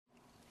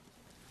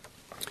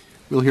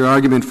We'll hear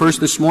argument first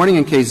this morning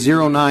in Case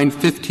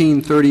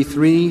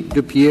 09-1533,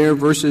 DePierre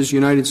versus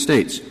United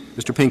States.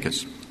 Mr.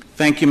 Pincus.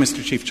 Thank you,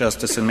 Mr. Chief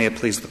Justice, and may it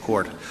please the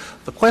Court.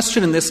 The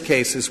question in this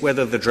case is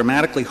whether the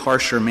dramatically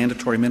harsher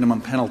mandatory minimum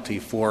penalty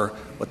for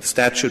what the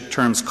statute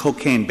terms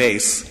cocaine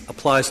base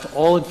applies to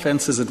all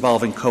offenses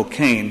involving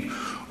cocaine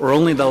or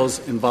only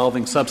those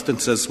involving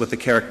substances with the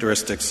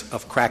characteristics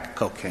of crack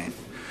cocaine.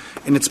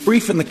 In its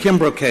brief in the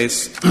Kimbrough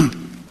case,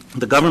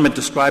 the government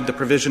described the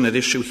provision at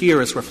issue here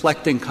as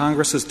reflecting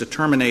Congress's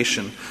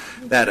determination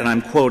that, and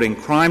I'm quoting,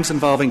 crimes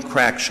involving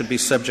crack should be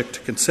subject to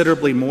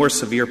considerably more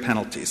severe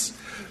penalties.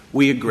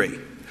 We agree.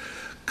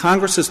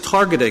 Congress's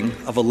targeting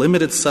of a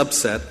limited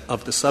subset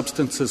of the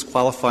substances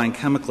qualifying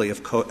chemically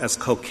as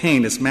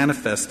cocaine is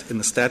manifest in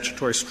the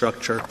statutory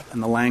structure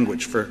and the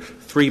language for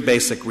three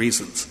basic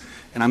reasons.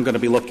 And I'm going to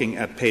be looking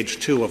at page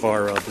 2 of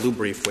our blue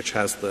brief, which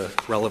has the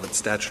relevant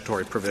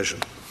statutory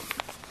provision.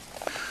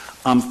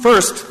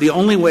 First, the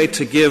only way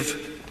to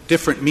give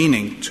different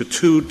meaning to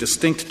two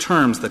distinct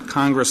terms that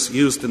Congress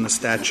used in the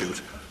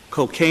statute,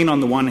 cocaine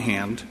on the one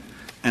hand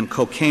and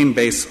cocaine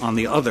base on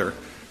the other,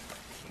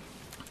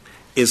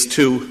 is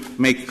to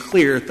make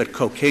clear that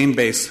cocaine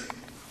base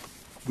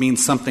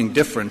means something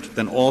different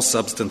than all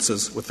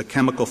substances with the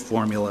chemical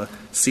formula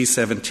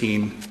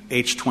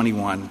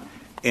C17H21NO4.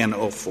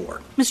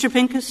 Mr.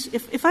 Pincus,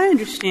 if I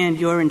understand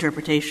your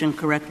interpretation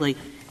correctly,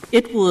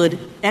 it would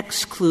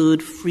exclude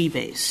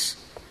freebase.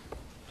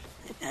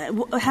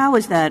 How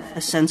is that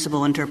a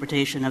sensible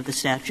interpretation of the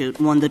statute,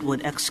 one that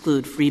would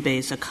exclude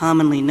freebase, a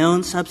commonly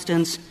known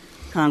substance?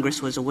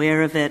 Congress was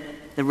aware of it.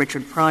 The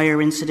Richard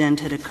Pryor incident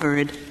had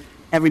occurred.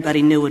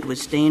 Everybody knew it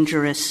was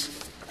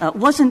dangerous.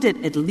 Wasn't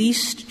it at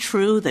least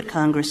true that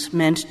Congress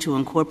meant to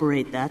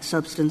incorporate that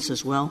substance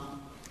as well?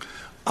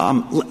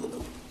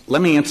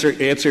 Let me answer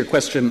your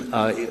question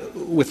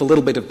with a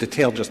little bit of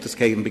detail, Justice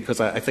Kagan, because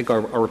I think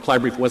our reply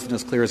brief wasn't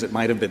as clear as it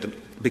might have been.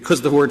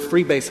 Because the word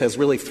freebase has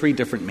really three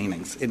different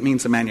meanings. It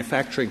means a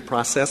manufacturing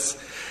process,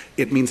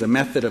 it means a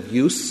method of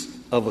use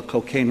of a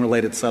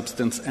cocaine-related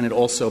substance, and it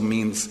also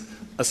means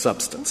a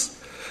substance.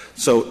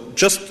 So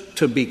just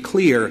to be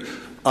clear,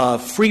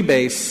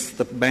 freebase,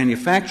 the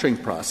manufacturing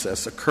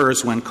process,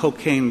 occurs when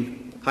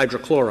cocaine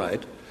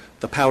hydrochloride,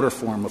 the powder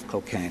form of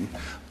cocaine,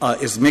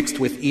 is mixed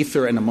with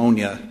ether and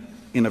ammonia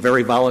in a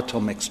very volatile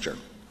mixture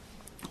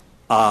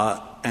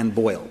and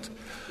boiled.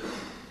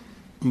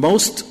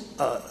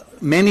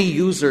 Many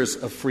users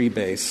of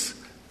freebase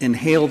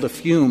inhale the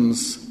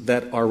fumes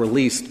that are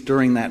released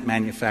during that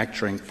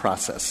manufacturing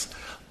process.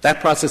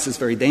 That process is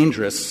very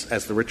dangerous,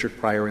 as the Richard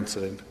Pryor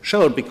incident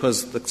showed,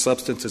 because the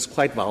substance is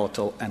quite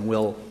volatile and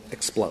will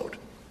explode.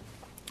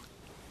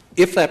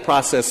 If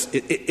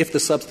the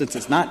substance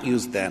is not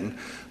used then,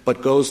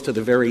 but goes to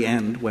the very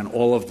end when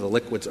all of the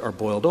liquids are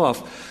boiled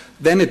off,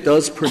 then it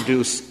does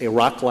produce a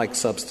rock-like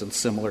substance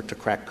similar to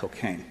crack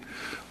cocaine.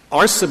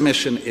 Our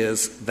submission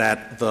is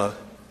that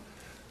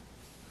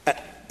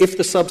if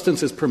the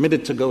substance is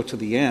permitted to go to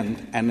the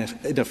end, and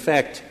in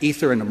effect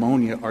ether and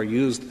ammonia are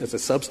used as a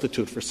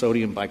substitute for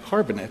sodium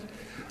bicarbonate,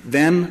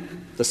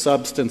 then the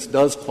substance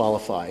does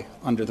qualify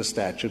under the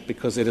statute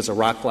because it is a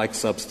rock-like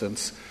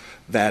substance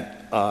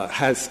that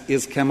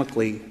is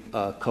chemically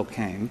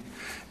cocaine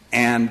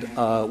and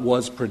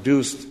was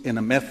produced in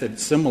a method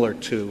similar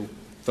to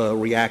the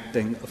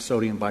reacting of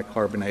sodium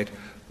bicarbonate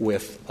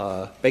with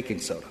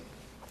baking soda.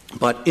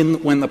 But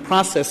when the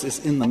process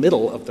is in the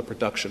middle of the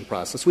production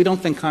process, we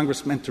don't think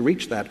Congress meant to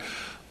reach that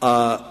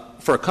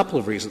for a couple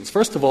of reasons.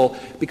 First of all,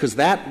 because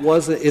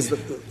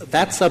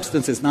that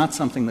substance is not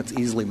something that's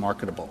easily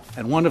marketable.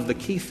 And one of the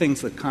key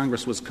things that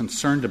Congress was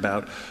concerned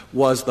about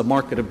was the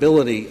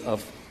marketability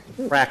of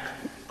crack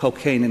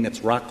cocaine in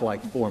its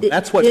rock-like form.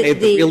 That's what made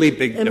the really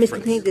big difference.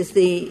 Mr. Pincus,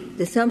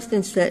 the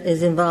substance that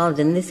is involved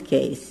in this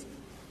case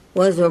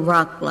was a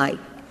rock-like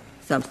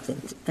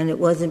substance, and it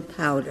wasn't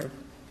powder.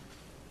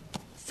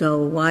 So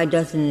why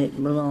doesn't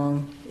it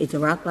belong? It's a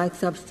rock-like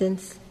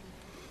substance.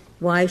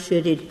 Why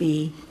should it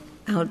be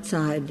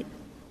outside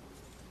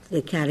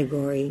the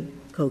category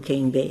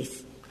cocaine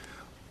base?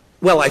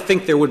 Well, I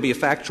think there would be a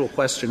factual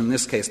question in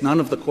this case. None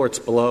of the courts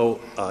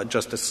below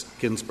Justice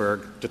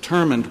Ginsburg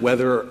determined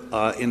whether,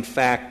 in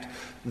fact,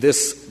 the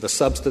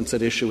substance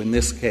at issue in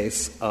this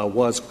case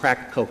was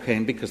crack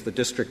cocaine, because the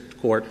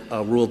district court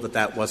ruled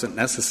that wasn't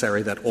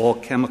necessary, that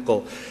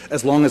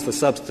as long as the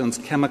substance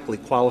chemically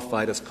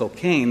qualified as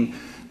cocaine,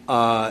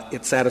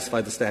 it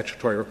satisfied the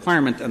statutory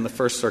requirement, and the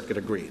First Circuit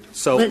agreed.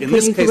 So but in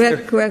this case,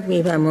 correct me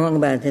if I'm wrong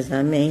about this.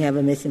 I may have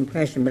a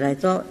misimpression, but I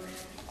thought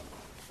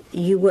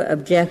you were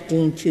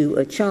objecting to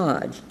a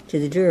charge to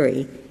the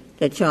jury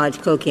that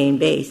charged cocaine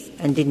base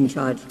and didn't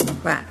charge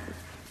crack.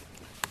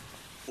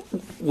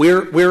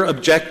 We're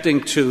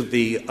objecting to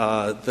the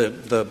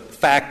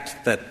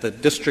fact that the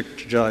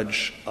district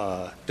judge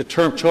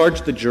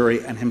charged the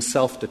jury and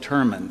himself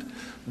determined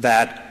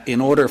that in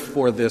order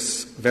for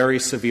this very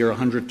severe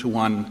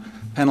 100-to-1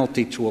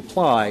 penalty to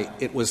apply,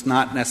 it was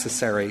not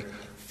necessary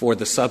for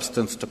the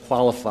substance to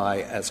qualify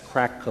as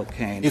crack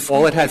cocaine.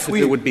 All it had to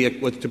do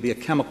was to be a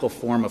chemical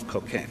form of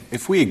cocaine.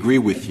 If we agree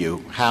with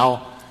you,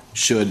 how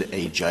should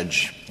a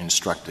judge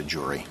instruct a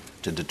jury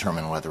to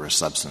determine whether a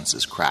substance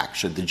is crack?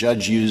 Should the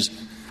judge use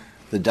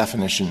the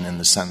definition in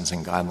the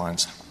sentencing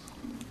guidelines?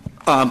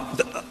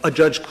 A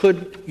judge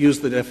could use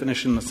the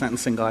definition in the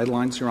sentencing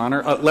guidelines, Your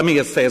Honor. Let me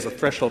just say as a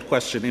threshold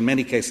question, in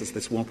many cases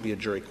this won't be a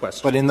jury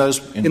question. But in those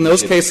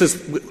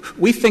cases,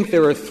 we think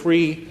there are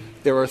three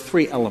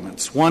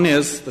elements. One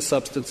is the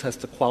substance has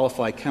to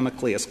qualify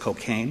chemically as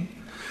cocaine.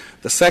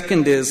 The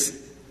second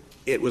is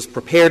it was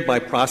prepared by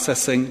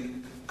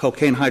processing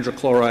cocaine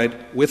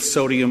hydrochloride with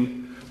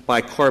sodium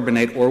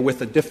bicarbonate or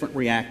with a different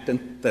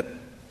reactant that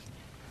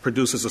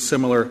produces a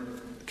similar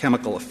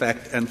chemical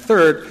effect. And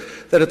third,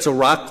 that it's a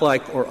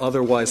rock-like or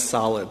otherwise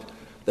solid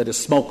that is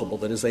smokable,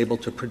 that is able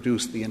to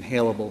produce the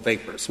inhalable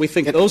vapors. We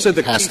think those are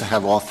the has to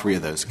have all three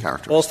of those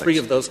characteristics. All three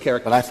of those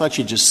characteristics. But I thought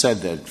you just said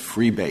that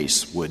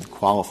freebase would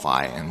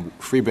qualify, and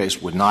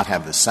freebase would not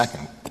have the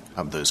second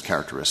of those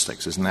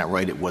characteristics. Isn't that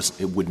right? It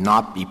would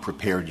not be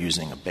prepared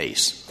using a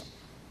base.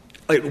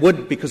 It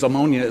would, because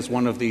ammonia is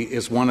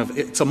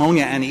it's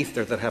ammonia and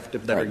ether that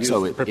are used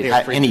so to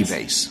prepare freebase. Any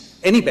base.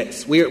 Any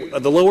base.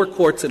 The lower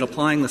courts, in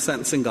applying the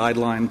sentencing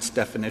guidelines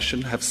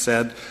definition, have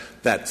said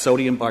that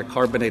sodium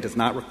bicarbonate is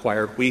not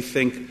required. We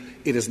think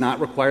it is not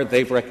required.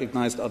 They've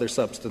recognized other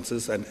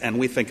substances, and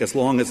we think as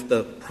long as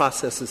the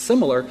process is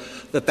similar,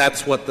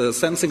 that's what the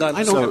sentencing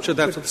guidelines capture.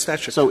 That's what the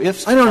statute. So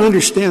I don't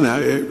understand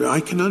that.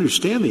 I can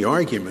understand the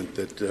argument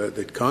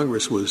that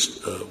Congress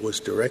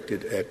was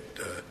directed at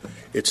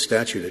its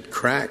statute at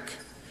crack.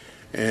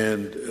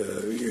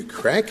 And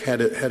crack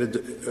had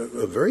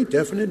a very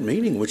definite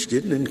meaning, which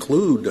didn't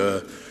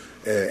include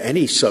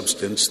any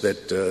substance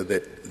that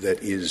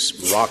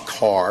is rock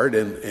hard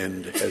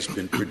and has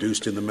been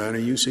produced in the manner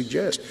you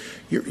suggest.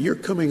 You're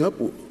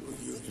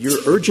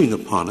urging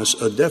upon us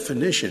a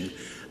definition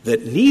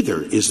that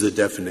neither is the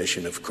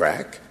definition of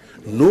crack,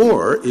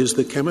 nor is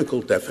the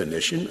chemical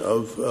definition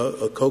of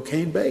a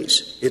cocaine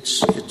base.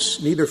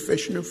 It's neither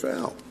fish nor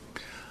fowl.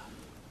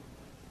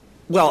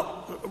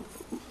 Well,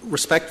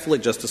 respectfully,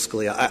 Justice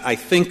Scalia, I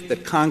think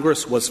that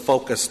Congress was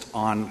focused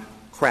on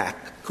crack.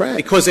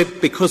 Because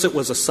it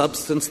was a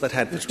substance that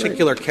had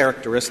particular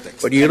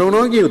characteristics. But you don't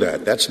argue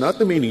that. That's not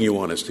the meaning you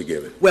want us to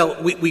give it.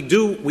 Well, we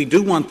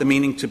do want the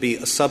meaning to be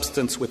a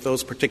substance with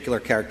those particular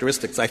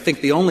characteristics. I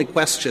think the only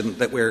question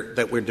that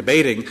we're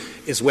debating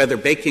is whether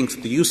the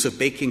use of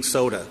baking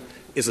soda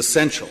is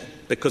essential,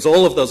 because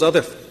all of those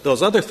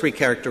other three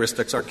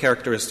characteristics are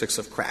characteristics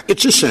of crack.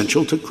 It's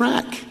essential to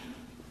crack.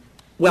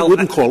 Well, you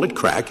wouldn't call it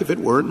crack if it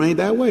weren't made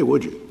that way,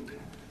 would you?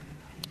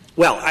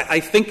 Well,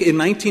 I think in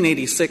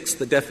 1986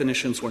 the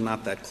definitions were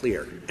not that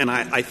clear. And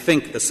I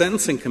think the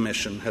Sentencing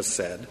Commission has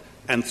said,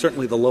 and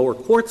certainly the lower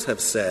courts have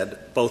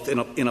said, both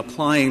in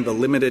applying the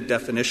limited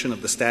definition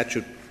of the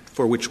statute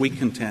for which we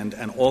contend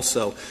and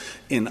also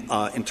in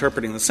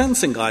interpreting the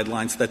sentencing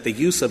guidelines, that the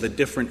use of a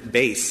different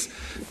base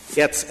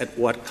gets at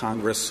what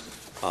Congress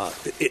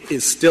it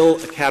is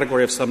still a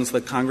category of substance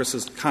that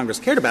Congress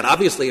cared about.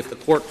 Obviously, if the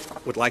Court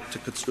would like to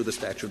construe the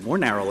statute more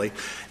narrowly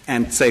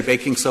and say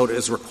baking soda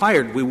is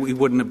required, we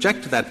wouldn't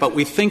object to that. But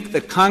we think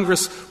that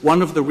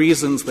one of the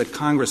reasons that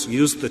Congress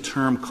used the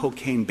term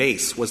cocaine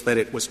base was that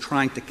it was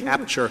trying to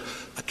capture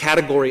a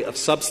category of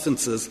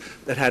substances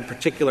that had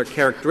particular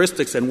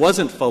characteristics and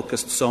wasn't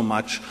focused so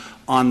much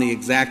on the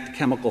exact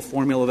chemical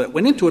formula that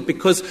went into it,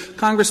 because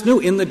Congress knew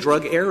in the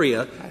drug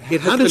area it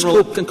has been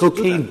reluctant to do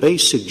that. Cocaine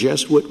base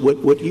suggest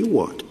what you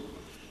want?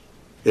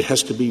 It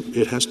has to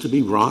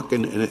be rock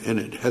and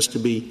it has to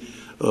be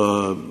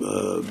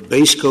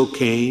base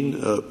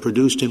cocaine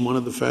produced in one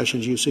of the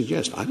fashions you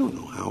suggest. I don't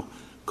know how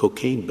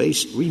cocaine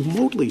base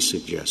remotely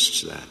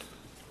suggests that.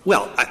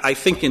 Well, I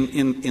think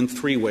in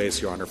three ways,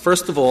 Your Honor.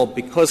 First of all,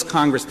 because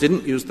Congress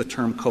didn't use the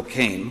term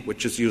cocaine,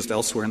 which is used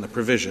elsewhere in the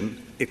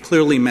provision, it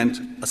clearly meant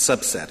a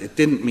subset. It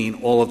didn't mean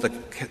all of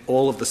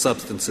the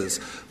substances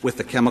with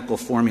the chemical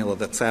formula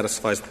that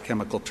satisfies the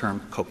chemical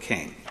term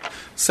cocaine.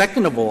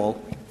 Second of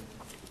all,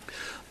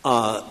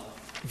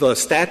 the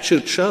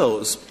statute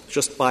shows,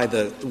 just by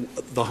the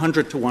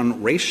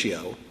 100-to-1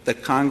 ratio,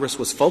 that Congress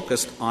was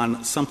focused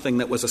on something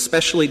that was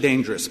especially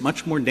dangerous,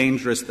 much more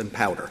dangerous than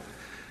powder.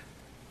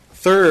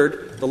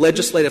 Third, the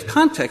legislative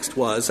context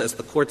was, as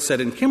the Court said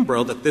in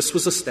Kimbrough, that this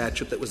was a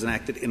statute that was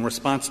enacted in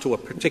response to a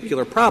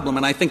particular problem.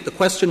 And I think the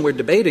question we're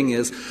debating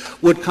is,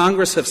 would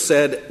Congress have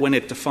said when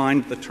it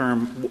defined the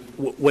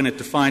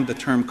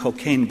term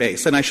cocaine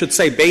base? And I should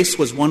say base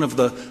was one of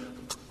the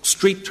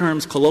street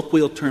terms,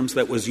 colloquial terms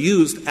that was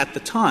used at the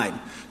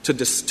time to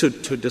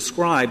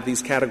describe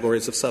these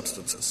categories of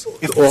substances.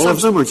 All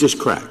of them or just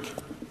crack?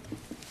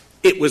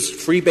 It was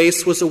free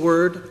base was a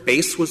word,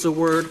 base was a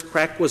word,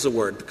 crack was a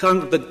word.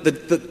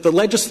 The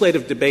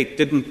legislative debate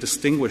didn't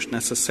distinguish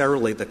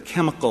necessarily the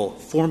chemical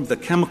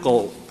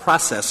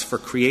process for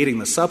creating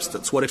the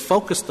substance. What it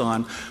focused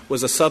on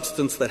was a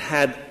substance that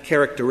had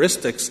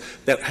characteristics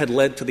that had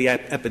led to the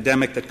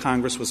epidemic that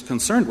Congress was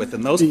concerned with.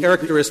 And those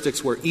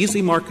characteristics were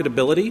easy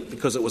marketability,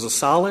 because it was a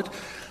solid,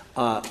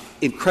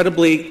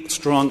 incredibly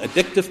strong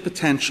addictive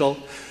potential,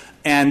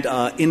 and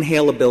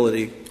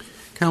inhalability.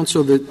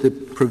 Counsel, the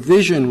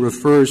provision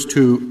refers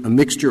to a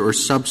mixture or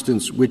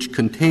substance which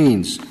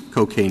contains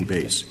cocaine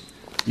base.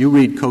 You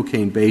read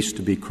cocaine base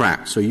to be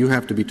crack, so you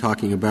have to be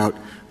talking about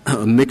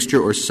a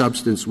mixture or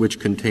substance which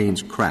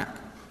contains crack.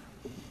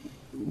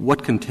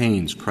 What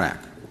contains crack?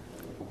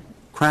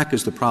 Crack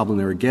is the problem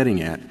they were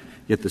getting at,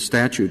 yet the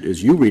statute,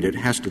 as you read it,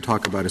 has to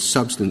talk about a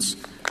substance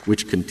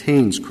which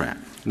contains crack,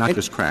 not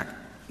just crack.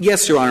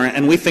 Yes, Your Honor,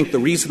 and we think the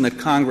reason that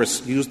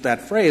Congress used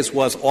that phrase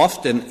was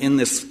often in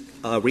this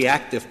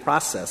reactive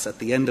process at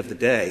the end of the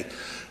day,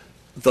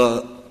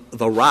 the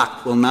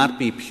rock will not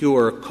be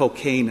pure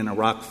cocaine in a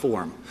rock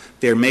form.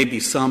 There may be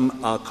some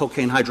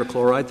cocaine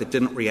hydrochloride that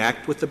didn't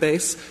react with the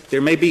base.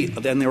 There may be,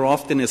 and there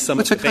often is some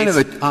of the base. It's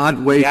a kind of an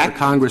odd way for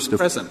Congress to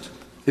present.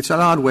 It's an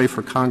odd way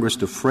for Congress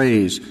to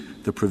phrase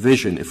the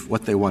provision if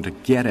what they want to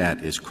get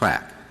at is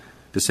crack,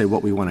 to say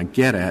what we want to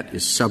get at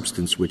is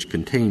substance which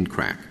contain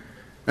crack.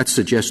 That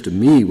suggests to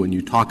me when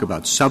you talk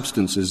about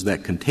substances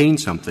that contain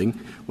something,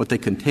 what they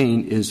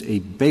contain is a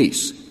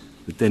base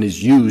that then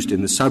is used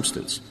in the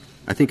substance.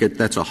 I think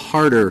that's a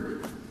harder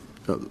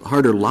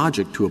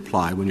logic to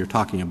apply when you're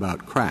talking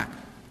about crack.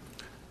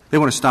 They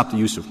want to stop the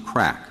use of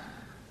crack.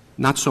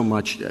 Not so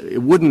much —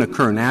 it wouldn't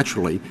occur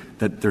naturally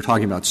that they're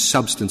talking about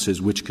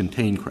substances which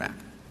contain crack.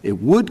 It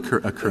would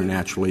occur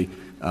naturally,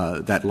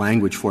 that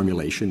language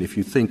formulation, if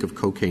you think of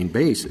cocaine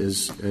base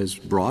as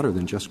broader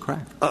than just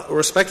crack.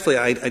 Respectfully,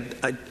 I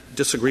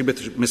disagree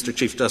with Mr.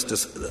 Chief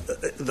Justice.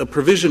 The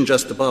provision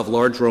just above,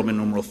 large Roman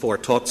numeral 4,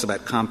 talks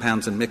about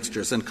compounds and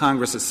mixtures, and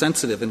Congress is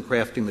sensitive in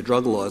crafting the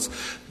drug laws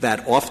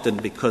that often,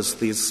 because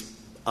these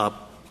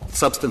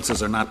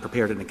substances are not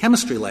prepared in a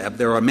chemistry lab,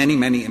 there are many,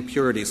 many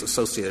impurities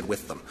associated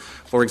with them.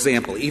 For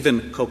example,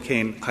 even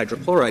cocaine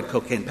hydrochloride,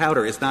 cocaine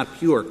powder, is not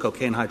pure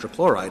cocaine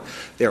hydrochloride.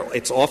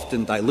 It's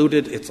often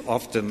diluted. It's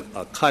often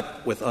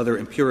cut with other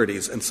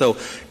impurities. And so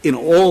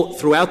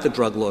throughout the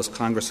drug laws,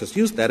 Congress has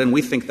used that, and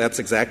we think that's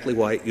exactly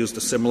why it used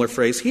a similar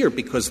phrase here,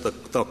 because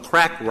the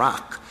crack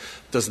rock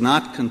does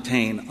not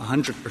contain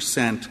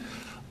 100%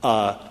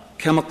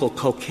 chemical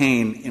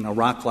cocaine in a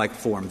rock-like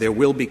form. There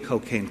will be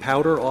cocaine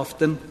powder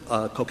often,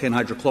 cocaine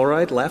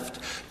hydrochloride left.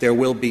 There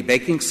will be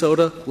baking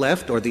soda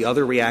left or the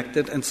other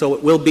reactant. And so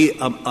it will be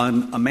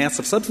a mass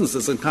of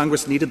substances. And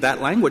Congress needed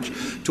that language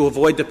to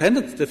avoid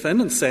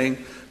defendants saying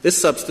this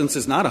substance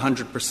is not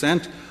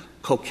 100%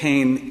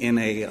 cocaine in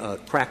a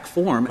crack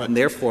form, and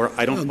therefore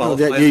I don't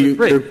qualify as a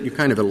free. You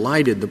kind of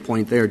elided the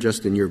point there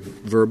just in your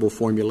verbal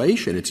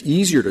formulation. It's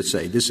easier to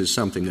say this is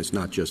something that's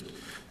not just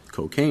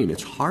cocaine.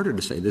 It's harder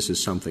to say this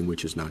is something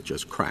which is not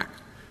just crack,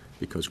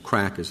 because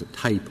crack is a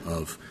type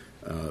of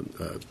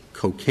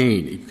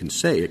cocaine. You can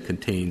say it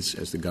contains,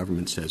 as the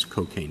government says,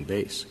 cocaine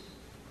base.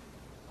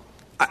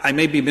 I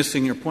may be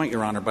missing your point,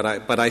 Your Honor, but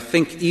I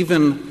think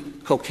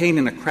even cocaine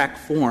in a crack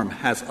form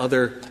has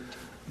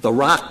the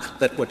rock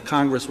that what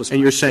Congress was.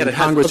 And you're saying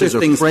Congress is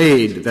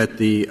afraid that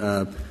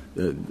the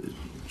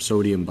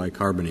sodium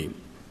bicarbonate,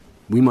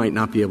 we might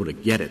not be able to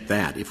get at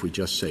that if we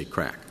just say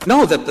crack.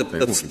 No, that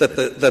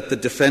the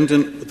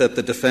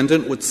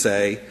defendant would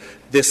say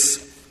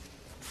this.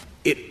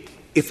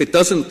 If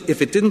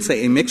it didn't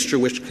say a mixture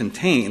which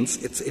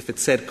contains, if it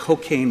said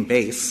cocaine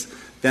base,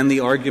 then the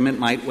argument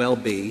might well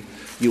be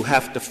you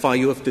have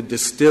to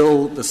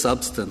distill the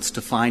substance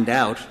to find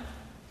out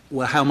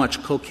how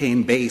much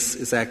cocaine base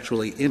is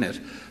actually in it,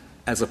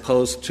 as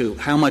opposed to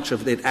how much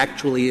of it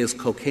actually is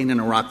cocaine in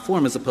a rock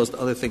form, as opposed to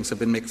other things have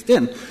been mixed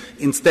in.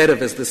 Instead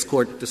of, as this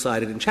Court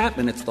decided in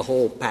Chapman, it's the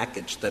whole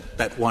package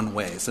that one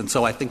weighs. And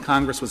so I think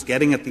Congress was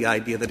getting at the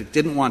idea that it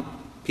didn't want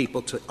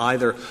people to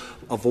either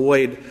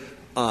avoid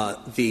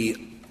the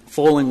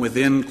falling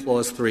within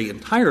Clause 3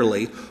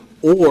 entirely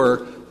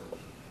or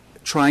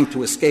trying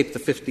to escape the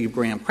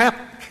 50-gram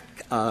crack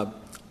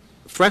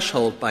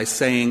threshold by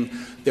saying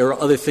there are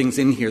other things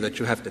in here that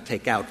you have to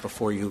take out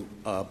before you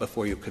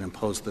can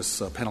impose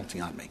this penalty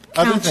on me.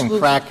 Other than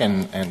crack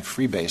and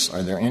freebase,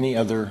 are there any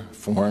other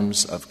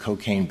forms of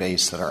cocaine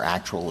base that are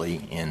actually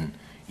in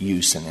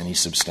use in any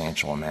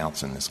substantial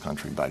amounts in this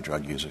country by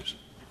drug users?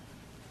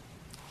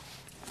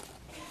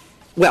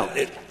 Well,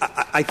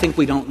 I think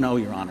we don't know,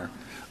 Your Honor.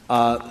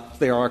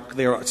 There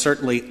are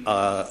certainly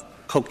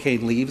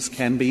cocaine leaves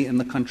can be in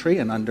the country,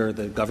 and under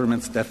the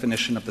government's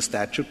definition of the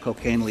statute,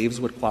 cocaine leaves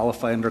would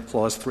qualify under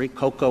Clause 3.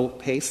 Coca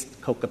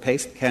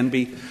paste can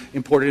be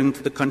imported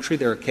into the country.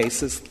 There are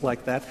cases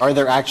like that. Are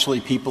there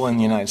actually people in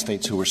the United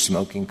States who are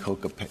smoking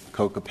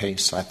coca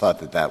paste? I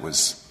thought that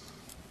was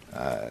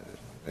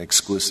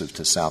exclusive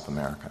to South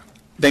America.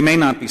 They may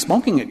not be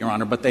smoking it, Your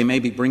Honor, but they may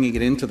be bringing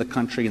it into the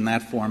country in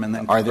that form and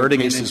then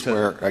converting it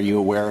into. Are you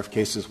aware of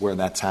cases where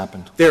that's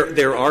happened?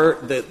 There are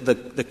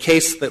the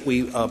case that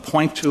we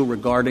point to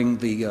regarding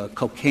the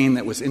cocaine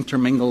that was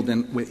intermingled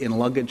in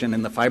luggage and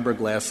in the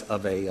fiberglass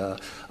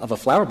of a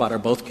flower pot are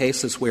both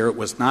cases where it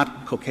was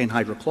not cocaine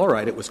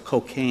hydrochloride, it was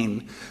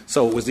cocaine.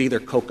 So it was either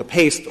coca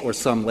paste or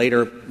some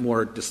later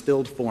more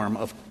distilled form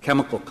of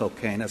chemical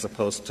cocaine as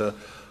opposed to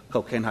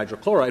cocaine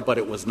hydrochloride, but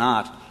it was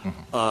not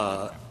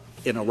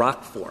in a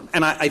rock form.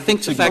 And I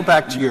think so go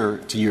back to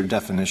your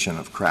definition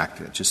of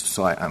crack, just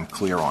so I'm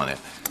clear on it.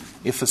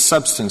 If a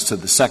substance, to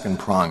the second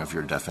prong of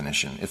your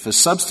definition, if a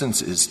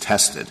substance is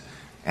tested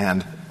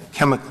and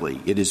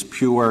chemically it is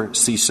pure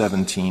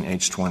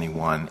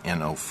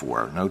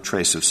C17H21NO4, no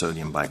trace of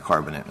sodium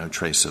bicarbonate, no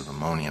trace of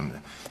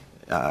ammonium,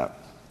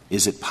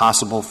 is it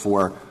possible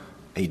for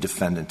a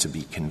defendant to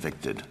be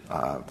convicted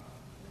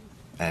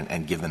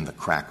and given the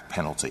crack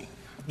penalty?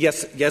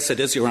 Yes, it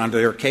is, Your Honor.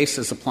 There are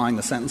cases applying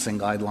the sentencing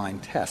guideline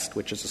test,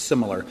 which is a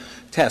similar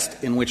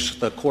test in which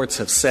the courts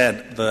have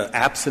said the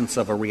absence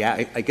of a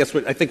I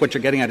think what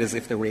you're getting at is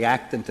if the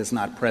reactant is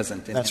not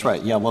present. That's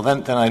right. Yeah. Well,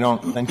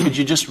 then could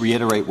you just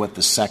reiterate what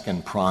the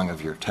second prong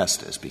of your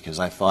test is? Because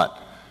I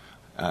thought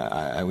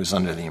I was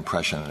under the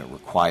impression that it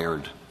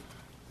required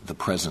the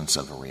presence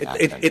of a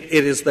reactant. It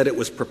is that it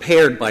was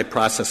prepared by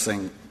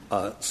processing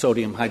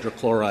sodium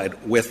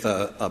hydrochloride with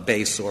a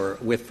base or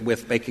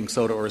with baking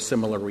soda or a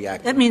similar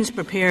reactant. That means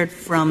prepared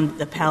from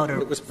the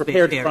powder. It was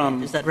prepared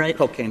from is that right?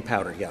 Cocaine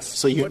powder, yes.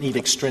 So you need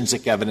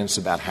extrinsic evidence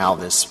about how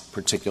this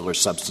particular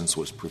substance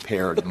was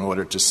prepared in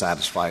order to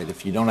satisfy it.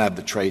 If you don't have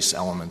the trace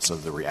elements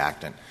of the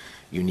reactant,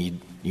 you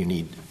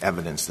need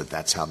evidence that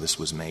that's how this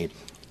was made.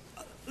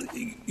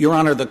 Your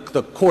Honor,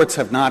 the courts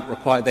have not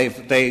required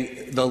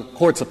the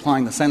courts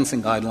applying the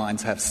sentencing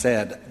guidelines have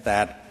said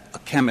that a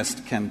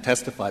chemist can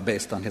testify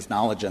based on his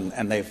knowledge,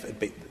 and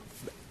they've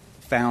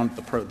found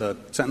the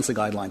sentencing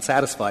guidelines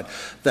satisfied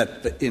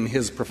that in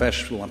his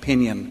professional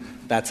opinion,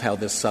 that's how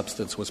this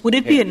substance was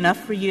prepared. Would it be enough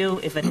for you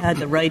if it had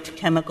the right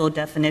chemical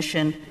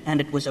definition and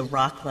it was a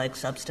rock-like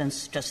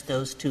substance, just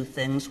those two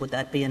things? Would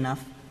that be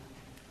enough?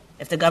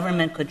 If the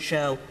government could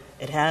show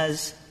it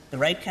has the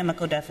right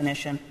chemical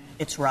definition,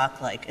 it's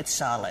rock-like, it's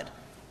solid,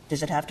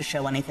 does it have to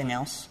show anything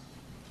else?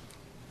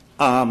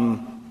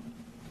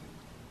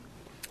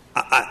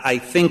 I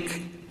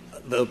think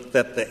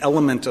that the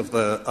element of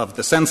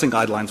the sentencing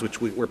guidelines, which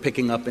we're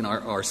picking up in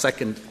our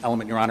second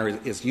element, Your Honor,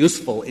 is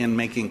useful in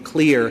making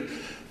clear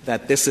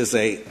that this is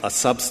a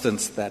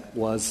substance that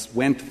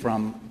went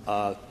from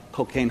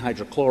cocaine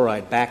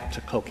hydrochloride back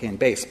to cocaine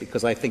base,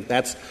 because I think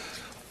that's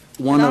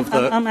one of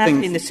the I'm things.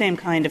 asking the same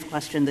kind of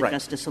question that Right.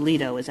 Justice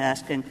Alito is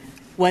asking,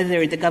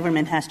 whether the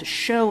government has to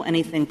show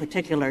anything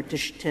particular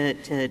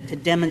to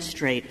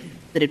demonstrate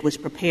that it was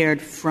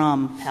prepared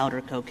from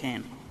powder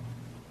cocaine.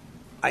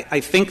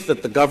 I think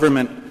that the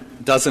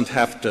government doesn't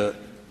have to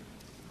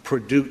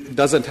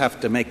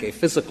make a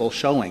physical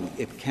showing.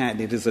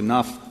 It is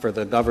enough for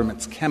the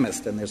government's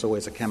chemist, and there's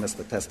always a chemist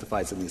that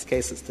testifies in these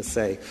cases, to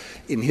say,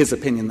 in his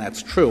opinion,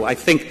 that's true. I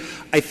think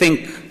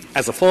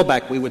as a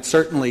fallback, we would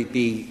certainly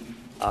be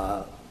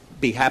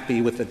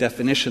happy with the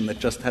definition that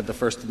just had the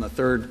first and the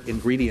third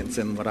ingredients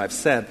in what I've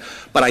said.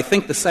 But I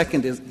think the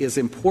second is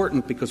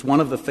important, because one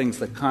of the things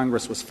that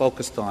Congress was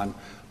focused on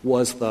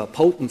was the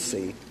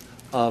potency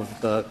of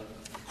the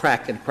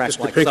crack and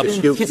crack-like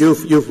substance.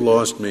 You've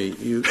lost me.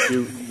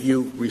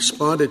 You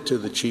responded to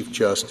the Chief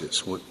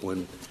Justice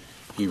when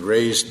he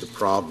raised the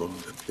problem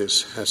that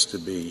this has to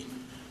be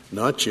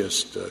not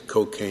just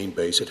cocaine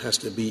base, it has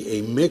to be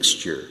a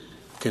mixture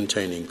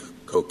containing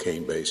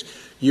cocaine base.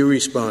 You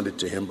responded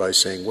to him by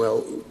saying,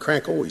 well,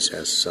 crack always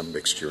has some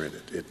mixture in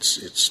it.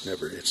 It's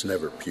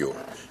never pure,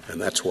 and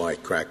that's why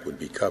crack would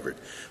be covered.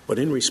 But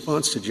in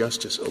response to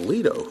Justice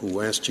Alito,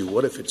 who asked you,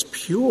 what if it's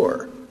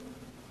pure?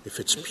 If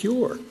it's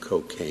pure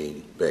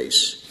cocaine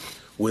base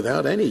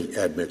without any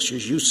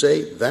admixtures, you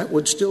say that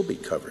would still be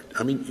covered.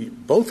 I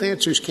mean, both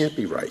answers can't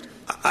be right.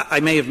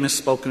 I may have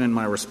misspoken in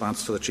my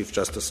response to the Chief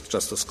Justice,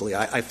 Justice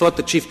Scalia. I thought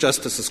the Chief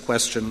Justice's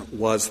question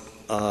was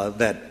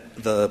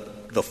that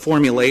the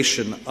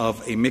formulation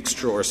of a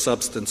mixture or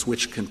substance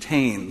which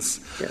contains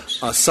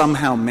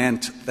somehow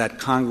meant that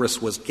Congress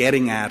was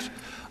getting at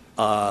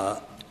all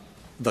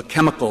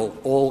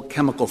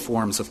chemical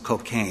forms of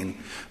cocaine,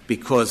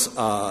 because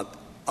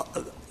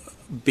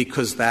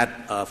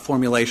that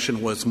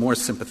formulation was more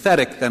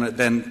sympathetic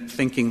than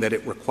thinking that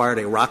it required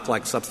a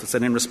rock-like substance.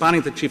 And in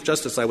responding to the Chief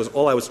Justice,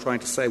 all I was trying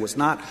to say was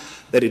not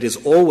that it is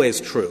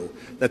always true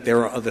that there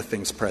are other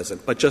things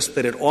present, but just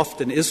that it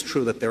often is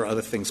true that there are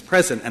other things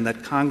present, and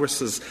that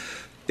Congress's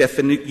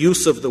definite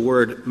use of the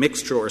word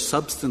mixture or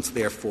substance,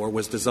 therefore,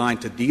 was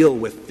designed to deal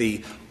with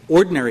the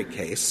ordinary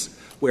case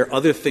where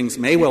other things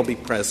may well be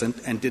present,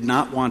 and did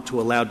not want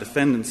to allow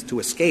defendants to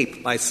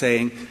escape by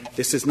saying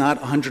this is not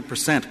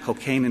 100%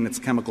 cocaine in its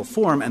chemical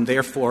form, and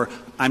therefore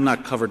I'm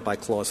not covered by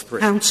Clause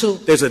 3. Counsel,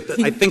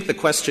 I think the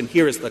question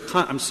here is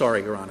I'm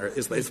sorry, Your Honor,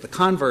 is the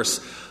converse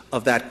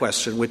of that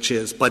question, which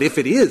is, but if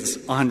it is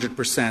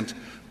 100%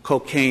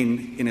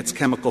 cocaine in its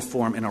chemical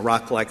form in a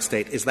rock-like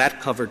state, is that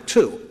covered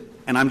too?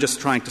 And I'm just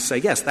trying to say,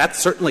 yes, that's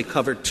certainly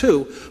covered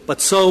too, but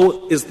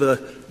so is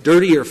the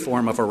dirtier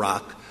form of a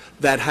rock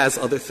that has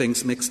other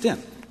things mixed in.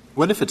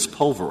 What if it's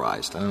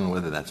pulverized? I don't know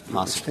whether that's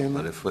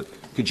possible, but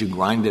could you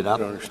grind it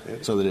up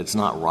so that it's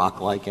not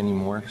rock-like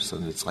anymore, so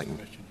that it's like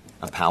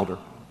a powder?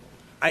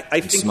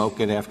 I think smoke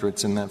it after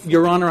it's in that form?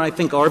 Your Honor, I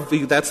think our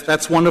view,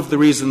 that's one of the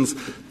reasons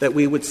that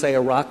we would say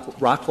a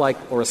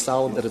rock-like or a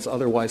solid that is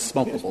otherwise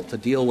smokable, to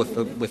deal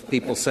with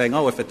people saying,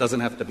 oh, if it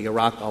doesn't have to be a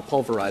rock, I'll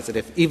pulverize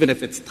it. Even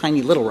if it's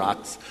tiny little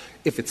rocks,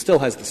 if it still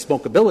has the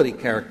smokability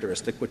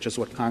characteristic, which is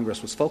what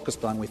Congress was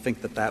focused on, we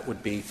think that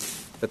would be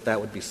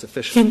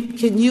sufficient.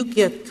 Can you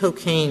get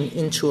cocaine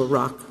into a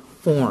rock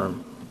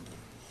form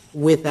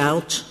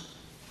without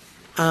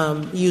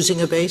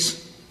using a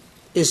base?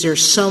 Is there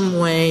some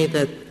way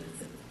that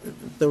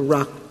the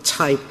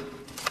rock-type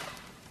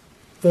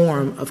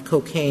form of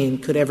cocaine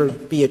could ever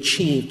be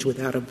achieved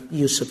without a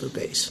use of a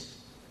base?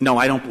 No,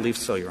 I don't believe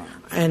so, Your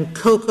Honor. And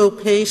cocoa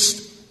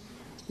paste,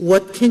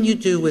 what can you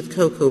do with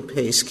cocoa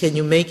paste? Can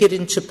you make it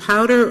into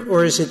powder,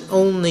 or is it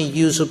only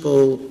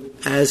usable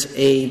as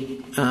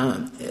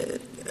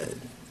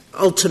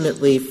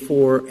ultimately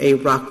for a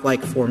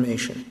rock-like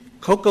formation?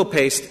 Cocoa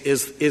paste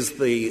is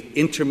the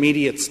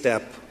intermediate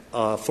step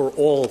for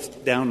all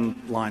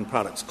downline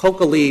products.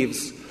 Coca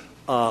leaves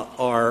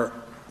are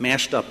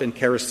mashed up in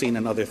kerosene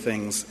and other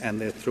things, and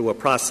they're through a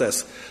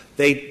process.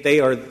 They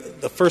are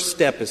the first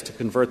step is to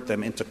convert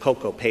them into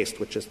cocoa paste,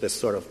 which is this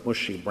sort of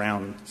mushy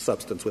brown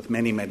substance with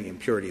many, many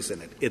impurities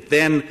in it. It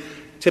then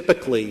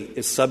typically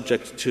is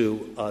subject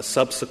to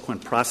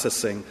subsequent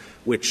processing,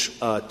 which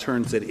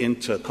turns it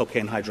into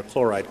cocaine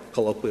hydrochloride,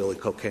 colloquially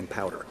cocaine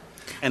powder.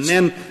 And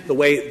then the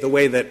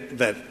way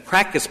that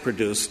crack is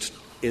produced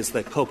is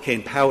that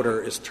cocaine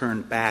powder is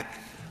turned back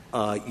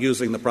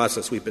using the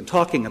process we've been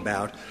talking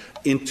about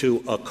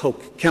into a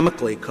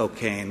chemically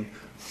cocaine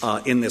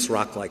in this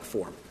rock-like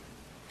form.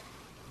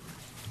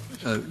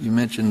 You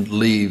mentioned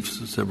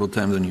leaves several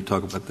times, and you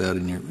talk about that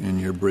in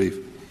your brief.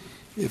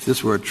 If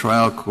this were a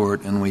trial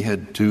court and we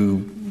had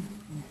two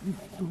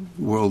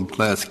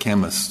world-class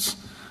chemists,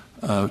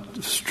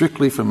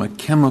 strictly from a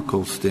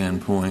chemical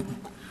standpoint,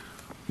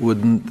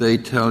 wouldn't they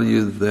tell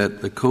you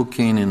that the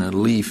cocaine in a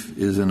leaf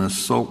is in a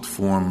salt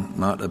form,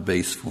 not a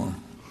base form?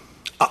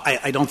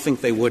 I don't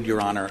think they would, Your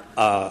Honor.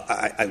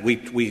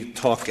 We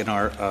talk in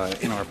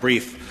our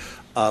brief.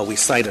 We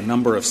cite a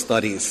number of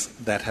studies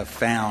that have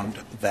found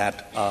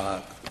that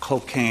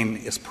cocaine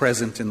is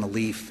present in the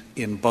leaf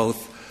in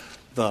both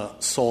the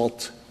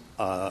salt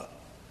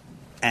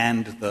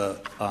and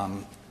the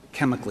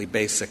chemically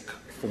basic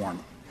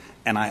form.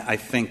 And I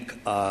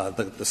think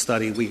the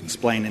study, we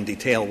explain in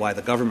detail why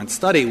the government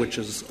study, which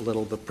is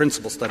the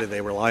principal study they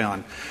rely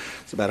on,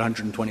 it's about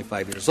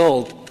 125 years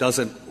old,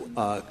 doesn't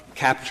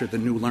capture the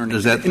new learning.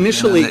 Does that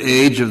initially the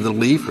age of the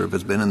leaf, or if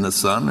it's been in the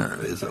sun,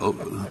 or is it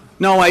open?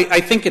 No,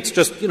 I think it's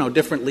just,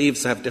 different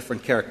leaves have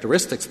different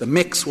characteristics. The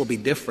mix will be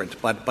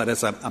different, but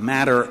as a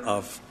matter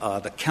of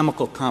the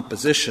chemical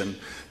composition,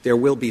 there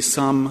will be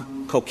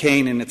some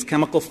cocaine in its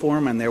chemical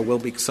form, and there will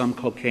be some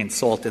cocaine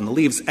salt in the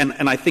leaves.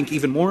 And I think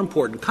even more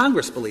important,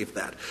 Congress believed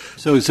that.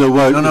 I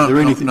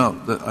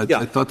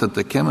thought that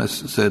the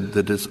chemist said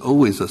that it's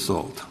always a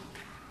salt.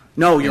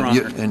 No, Your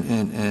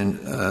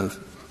Honor.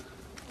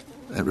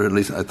 Or at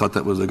least I thought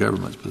that was the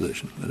government's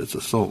position, that it's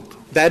a salt.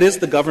 That is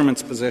the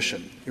government's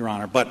position, Your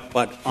Honor. But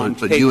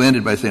you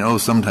ended by saying,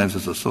 sometimes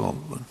it's a salt.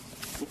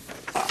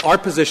 Our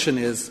position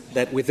is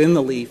that within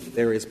the leaf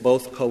there is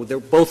both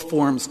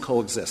forms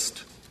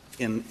coexist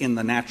in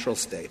the natural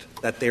state.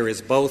 That there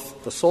is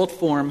both the salt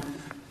form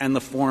and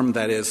the form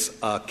that is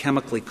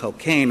chemically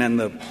cocaine. And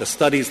the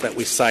studies that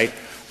we cite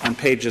on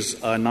pages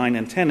 9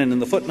 and 10 and in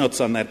the footnotes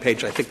on that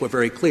page, I think were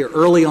very clear.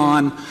 Early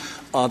on,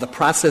 the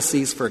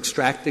processes for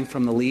extracting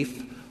from the leaf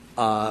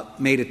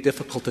made it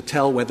difficult to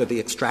tell whether the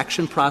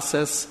extraction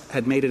process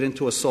had made it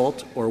into a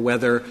salt or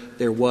whether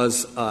there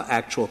was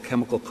actual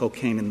chemical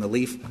cocaine in the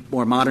leaf.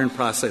 More modern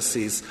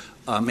processes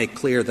make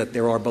clear that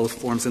there are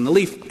both forms in the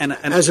leaf. And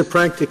as a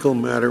practical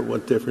matter,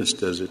 what difference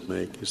does it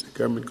make? Is the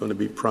government going to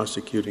be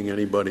prosecuting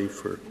anybody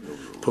for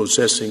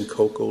possessing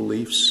cocoa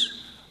leaves?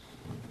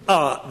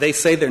 They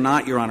say they're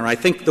not, Your Honor. I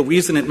think the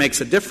reason it makes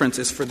a difference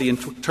is for the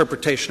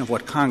interpretation of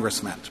what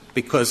Congress meant.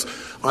 Because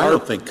I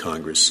don't think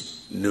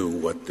Congress knew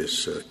what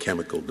this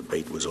chemical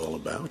debate was all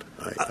about.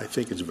 I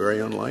think it's very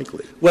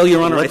unlikely. Well,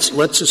 Your Honor,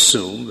 let's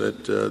assume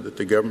that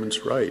the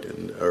government's right,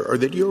 or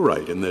that you're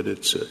right, and that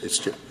it's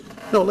just,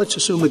 no. Let's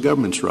assume the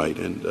government's right,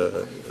 and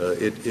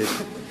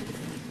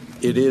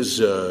it is.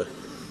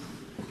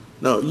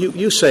 No,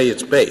 you say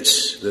it's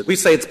base. We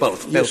say it's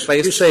both. You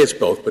say it's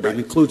both, but right. It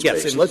includes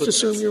yes, base. Let's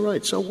assume you're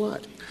right. So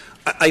what?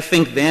 I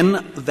think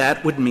then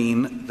that would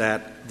mean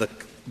that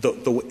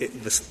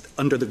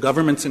under the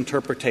government's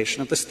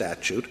interpretation of the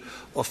statute,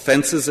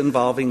 offenses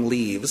involving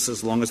leaves,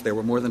 as long as there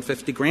were more than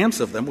 50 grams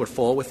of them, would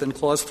fall within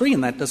Clause 3,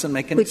 and that doesn't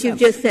make any sense.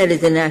 Which you just said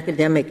is an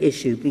academic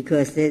issue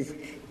because there's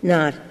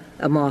not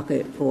a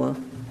market for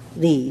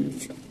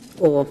leaves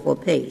or for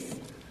paste.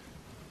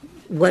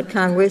 What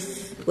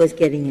Congress was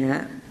getting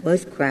at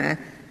was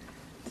crack.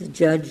 The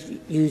judge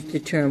used the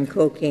term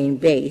cocaine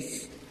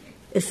base.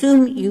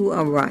 Assume you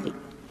are right.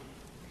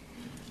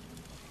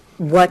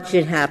 What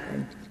should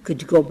happen?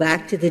 Could you go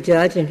back to the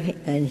judge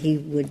and he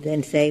would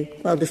then say,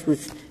 well, this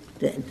was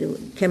the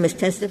chemist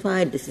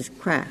testified, this is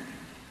crack.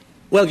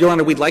 Well, Your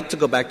Honor, we'd like to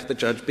go back to the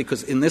judge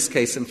because in this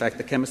case, in fact,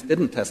 the chemist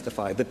didn't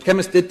testify. The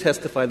chemist did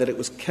testify that it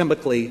was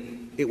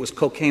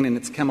cocaine in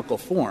its chemical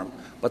form,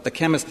 but the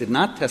chemist did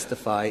not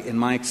testify, in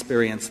my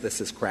experience, this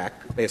is crack,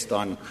 based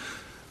on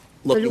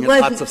looking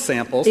at lots of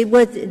samples.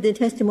 The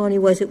testimony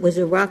was it was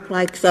a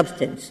rock-like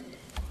substance.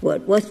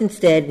 What wasn't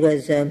said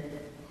was,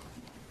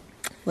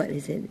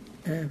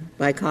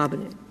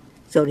 bicarbonate,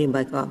 sodium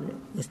bicarbonate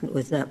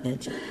was not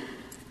mentioned.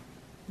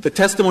 The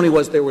testimony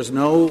was there was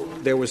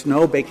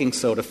no baking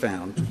soda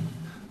found,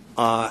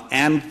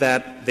 and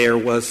that there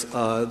was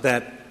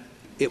that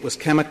it was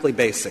chemically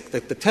basic.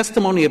 The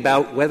testimony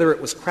about whether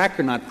it was crack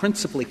or not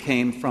principally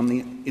came from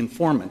the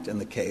informant in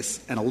the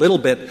case, and a little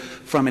bit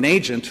from an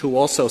agent who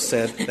also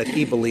said that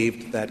he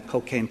believed that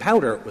cocaine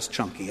powder was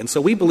chunky. And so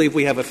we believe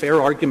we have a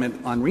fair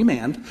argument on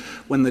remand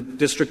when the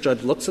district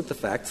judge looks at the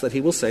facts that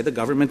he will say the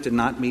government did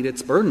not meet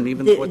its burden,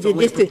 even though it's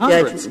only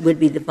preponderance. The district judge would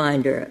be the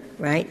finder,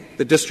 right?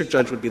 The district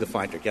judge would be the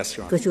finder, yes,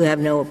 Your Honor. Because you have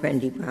no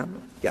Apprendi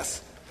problem.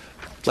 Yes.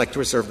 I'd like to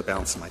reserve the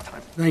balance of my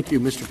time. Thank you,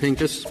 Mr.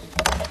 Pincus.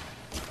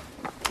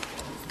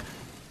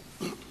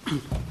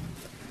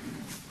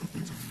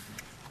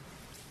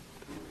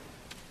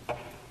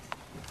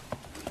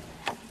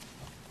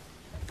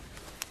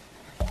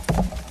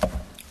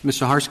 Ms.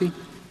 Saharsky?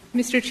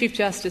 Mr. Chief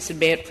Justice, and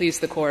may it please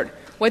the Court,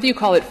 whether you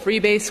call it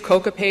freebase,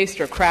 coca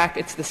paste, or crack,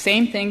 it's the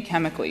same thing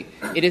chemically.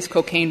 It is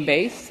cocaine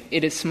base,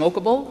 it is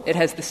smokable, it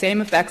has the same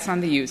effects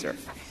on the user.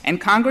 And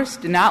Congress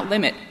did not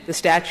limit the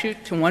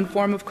statute to one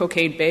form of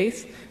cocaine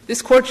base.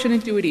 This Court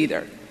shouldn't do it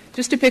either.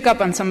 Just to pick up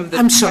on some of the—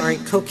 I'm sorry,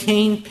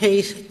 cocaine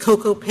paste,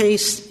 cocoa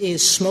paste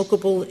is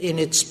smokable in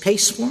its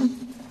paste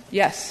form?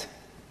 Yes.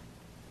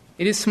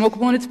 It is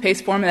smokable in its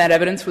paste form, and that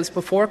evidence was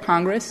before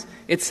Congress.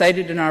 It's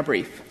cited in our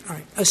brief. All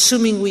right.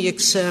 Assuming we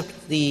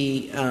accept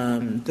the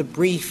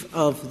brief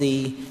of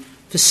the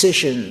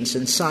physicians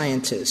and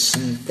scientists,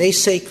 and they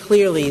say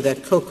clearly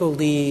that cocoa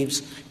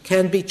leaves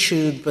can be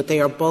chewed, but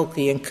they are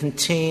bulky and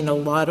contain a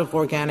lot of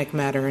organic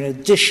matter in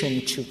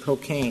addition to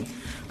cocaine.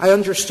 I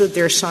understood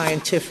their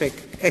scientific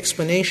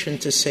explanation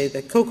to say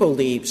that cocoa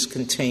leaves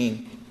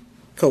contain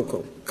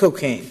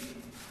cocaine.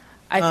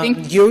 I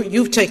think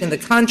you've taken the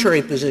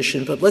contrary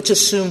position, but let's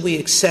assume we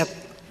accept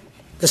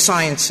the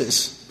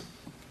science's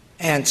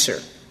answer.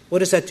 What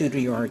does that do to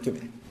your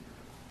argument?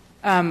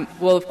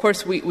 Well, of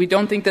course, we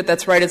don't think that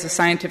that's right as a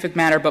scientific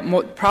matter,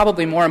 but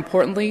probably more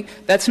importantly,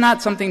 that's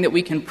not something that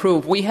we can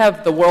prove. We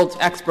have the world's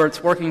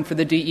experts working for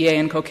the DEA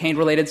and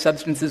cocaine-related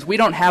substances. We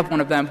don't have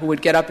one of them who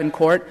would get up in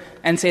court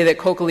and say that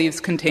coca leaves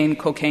contain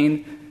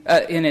cocaine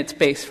in its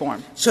base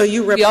form. So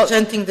you're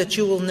representing that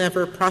you will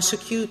never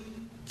prosecute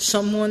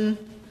someone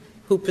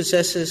who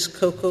possesses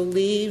cocoa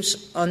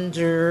leaves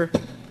under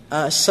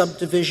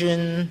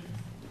subdivision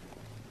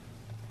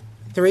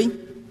 3?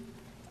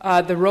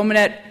 The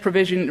Romanet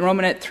provision,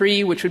 Romanet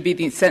 3, which would be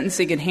the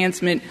sentencing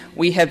enhancement,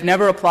 we have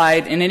never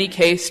applied in any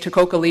case to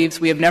coca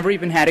leaves. We have never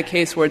even had a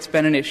case where it's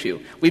been an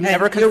issue. We've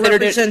never considered you're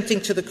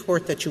representing to the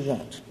court that you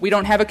won't. We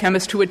don't have a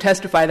chemist who would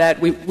testify that.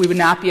 We would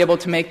not be able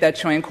to make that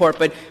showing in court.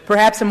 But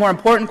perhaps a more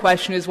important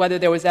question is whether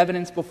there was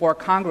evidence before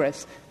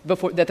Congress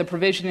that the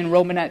provision in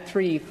Romanet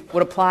 3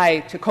 would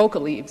apply to coca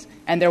leaves,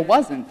 and there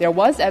wasn't. There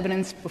was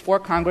evidence before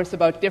Congress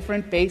about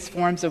different base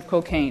forms of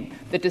cocaine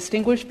that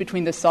distinguished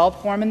between the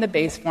salt form and the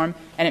base form,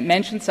 and it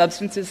mentioned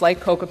substances like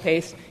coca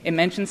paste, it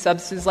mentioned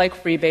substances like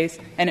freebase,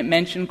 and it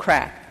mentioned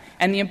crack.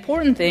 And the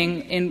important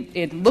thing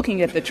in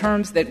looking at the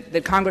terms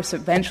that Congress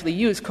eventually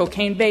used,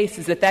 cocaine base,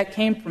 is that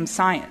came from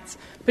science.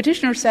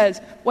 Petitioner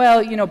says,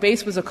 well,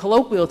 base was a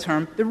colloquial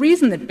term. The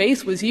reason that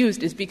base was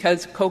used is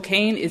because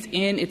cocaine is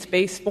in its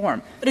base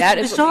form. But it's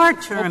a bizarre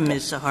term,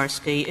 Ms.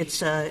 Saharsky.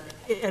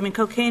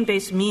 Cocaine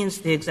base means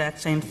the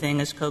exact same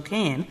thing as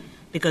cocaine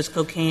because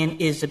cocaine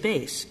is a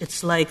base.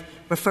 It's like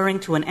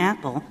referring to an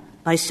apple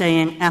by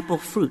saying apple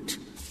fruit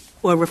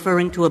or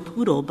referring to a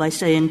poodle by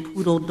saying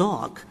poodle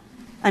dog.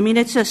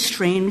 It's a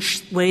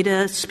strange way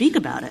to speak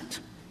about it.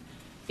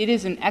 It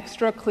is an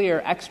extra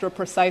clear, extra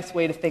precise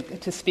way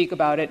to speak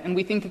about it, and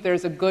we think that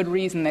there's a good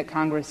reason that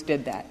Congress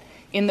did that.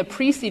 In the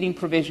preceding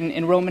provision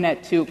in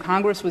Romanet 2,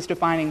 Congress was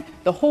defining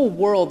the whole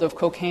world of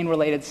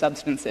cocaine-related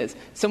substances.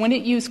 So when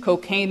it used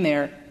cocaine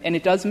there, and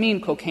it does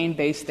mean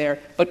cocaine-based there,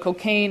 but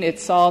cocaine,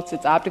 its salts,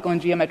 its optical and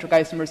geometric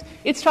isomers,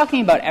 it's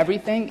talking about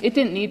everything. It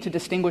didn't need to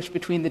distinguish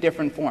between the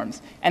different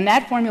forms. And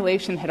that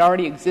formulation had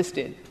already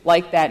existed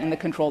like that in the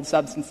Controlled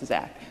Substances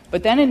Act.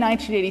 But then in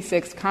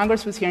 1986,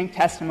 Congress was hearing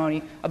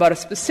testimony about a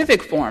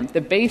specific form,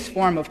 the base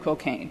form of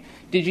cocaine.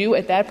 Did you,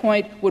 at that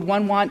point, would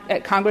one want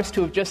Congress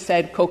to have just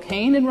said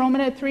cocaine in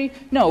Romanet 3?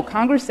 No,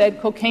 Congress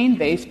said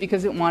cocaine-based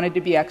because it wanted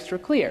to be extra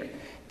clear.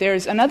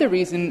 There's another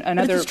reason, But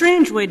it's a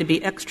strange way to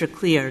be extra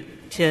clear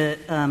to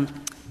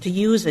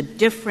use a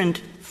different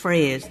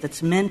phrase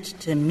that's meant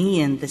to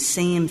mean the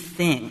same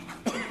thing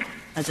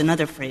as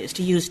another phrase.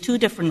 To use two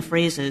different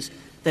phrases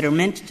that are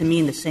meant to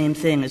mean the same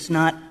thing is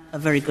not a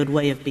very good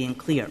way of being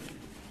clear.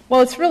 Well,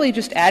 it's really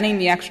just adding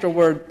the extra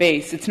word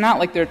base. It's not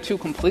like they're two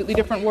completely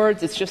different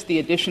words. It's just the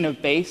addition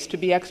of base to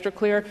be extra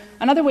clear.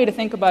 Another way to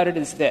think about it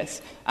is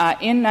this.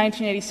 In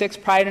 1986,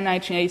 prior to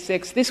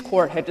 1986, this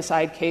Court had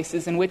decided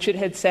cases in which it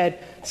had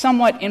said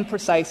somewhat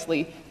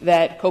imprecisely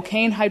that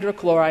cocaine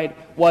hydrochloride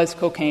was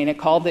cocaine. It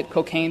called it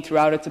cocaine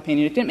throughout its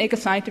opinion. It didn't make a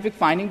scientific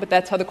finding, but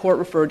that's how the Court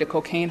referred to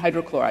cocaine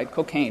hydrochloride,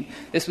 cocaine.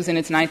 This was in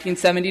its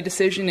 1970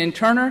 decision in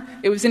Turner.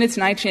 It was in its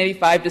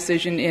 1985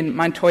 decision in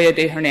Montoya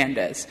de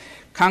Hernandez.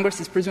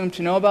 Congress is presumed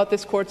to know about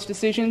this Court's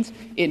decisions.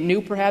 It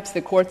knew perhaps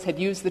that courts had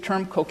used the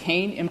term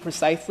cocaine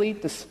imprecisely,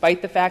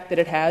 despite the fact that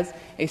it has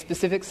a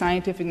specific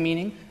scientific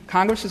meaning.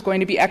 Congress is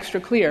going to be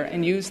extra clear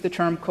and use the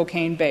term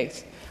cocaine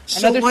base.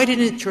 So why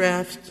didn't it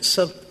draft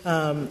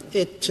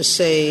it to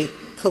say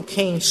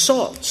cocaine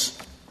salts,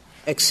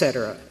 et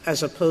cetera,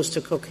 as opposed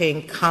to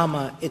cocaine,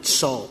 comma, its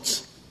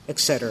salts, et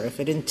cetera? If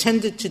it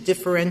intended to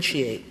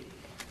differentiate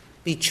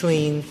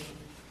between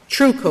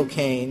true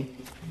cocaine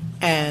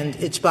and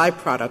its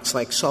byproducts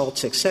like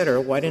salts, et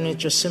cetera, why didn't it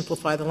just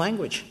simplify the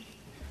language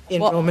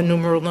in Roman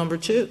numeral number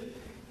 2?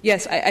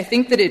 Yes, I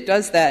think that it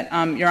does that,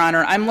 Your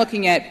Honor. I'm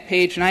looking at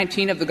page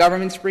 19 of the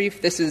government's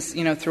brief. This is,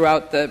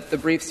 throughout the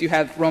briefs you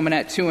have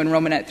Romanet 2 and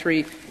Romanet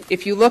 3.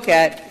 If you look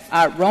at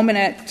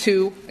Romanet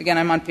 2, again,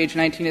 I'm on page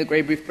 19 of the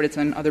gray brief, but it's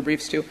in other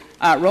briefs too.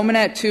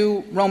 Romanet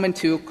 2, Roman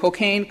 2,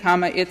 cocaine,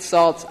 comma, its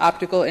salts,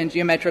 optical and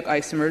geometric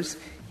isomers.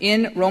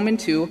 In Roman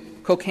 2,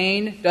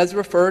 cocaine does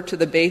refer to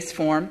the base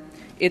form.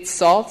 Its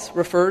salts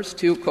refers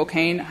to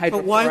cocaine hydrochloride.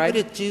 But why would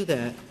it do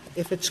that?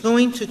 If it's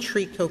going to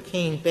treat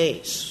cocaine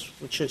base,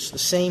 which is the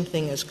same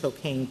thing as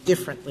cocaine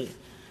differently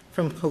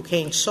from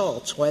cocaine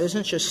salts, why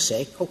doesn't it just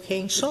say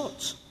cocaine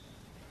salts?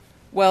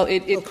 Well,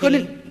 it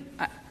couldn't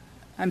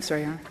 — I'm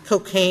sorry, Your Honor.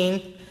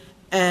 Cocaine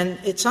and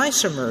its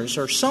isomers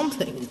or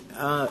something.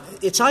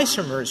 Its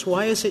isomers,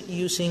 why is it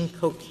using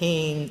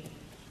cocaine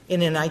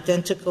in an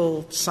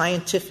identical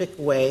scientific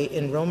way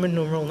in Roman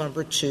numeral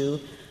number 2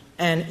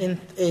 and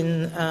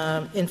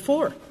in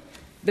 4?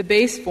 The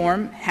base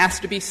form has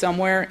to be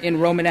somewhere in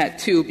Romanet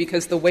 2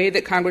 because the way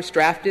that Congress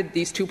drafted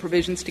these two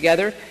provisions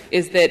together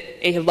is that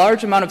a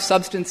large amount of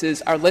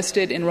substances are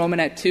listed in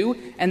Romanet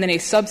 2 and then a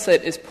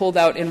subset is pulled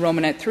out in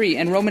Romanet 3.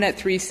 And Romanet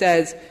 3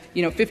 says,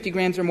 50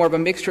 grams or more of a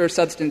mixture or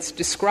substance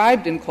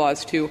described in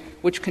Clause 2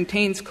 which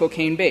contains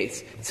cocaine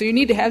base. So you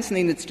need to have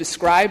something that's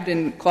described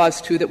in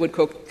Clause 2 that would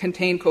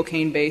contain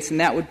cocaine base, and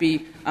that would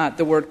be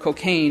the word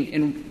cocaine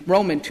in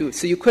Roman 2.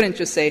 So you couldn't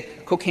just say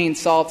cocaine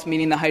salts,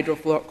 meaning the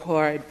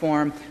hydrochloride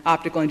form,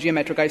 optical and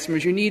geometric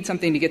isomers. You need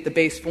something to get the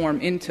base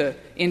form into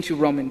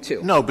Roman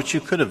 2. No, but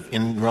you could have,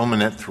 in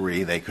Romanet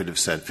 3, they could have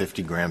said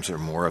 50 grams or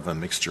more of a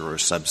mixture or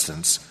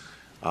substance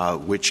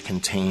which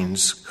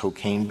contains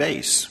cocaine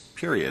base,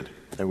 period.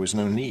 There was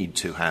no need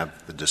to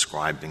have the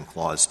described in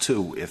Clause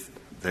 2 if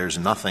there's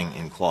nothing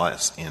in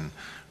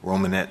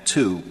Romanet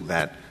 2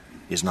 that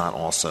is not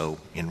also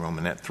in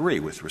Romanet 3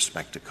 with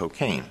respect to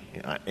cocaine.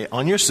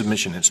 On your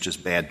submission, it's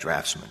just bad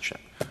draftsmanship.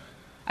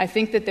 I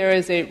think that there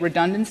is a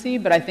redundancy,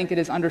 but I think it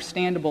is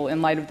understandable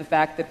in light of the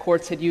fact that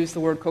courts had used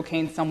the word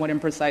cocaine somewhat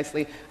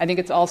imprecisely. I think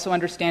it's also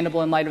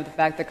understandable in light of the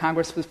fact that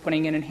Congress was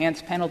putting an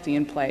enhanced penalty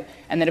in play,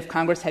 and that if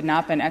Congress had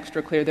not been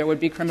extra clear, there would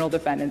be criminal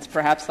defendants,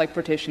 perhaps like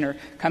Petitioner,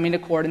 coming to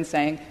court and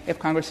saying, if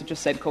Congress had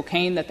just said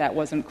cocaine, that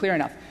wasn't clear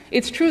enough.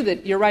 It's true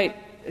that you're right,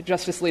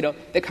 Justice Alito,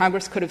 that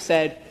Congress could have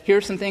said,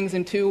 here's some things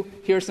in 2,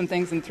 here's some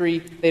things in 3,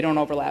 they don't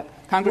overlap.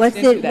 Congress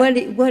didn't do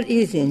that. What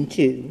is in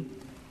 2,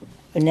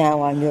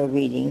 now on your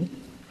reading,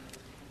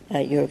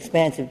 your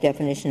expansive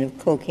definition of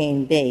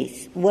cocaine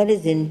base? What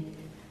is in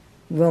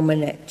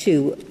Romanet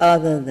 2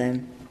 other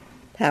than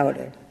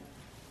powder?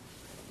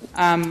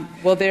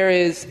 Well, there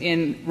is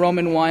in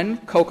Roman 1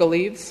 coca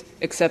leaves,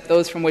 except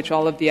those from which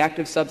all of the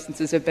active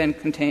substances have been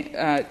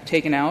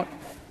taken out.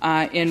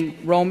 In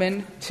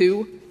Roman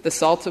 2, the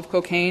salts of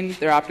cocaine,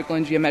 they're optical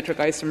and geometric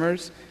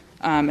isomers,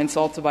 and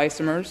salts of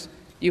isomers.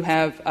 You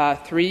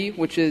have 3,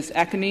 which is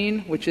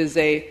echinine, which is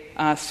a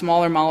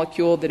smaller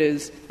molecule that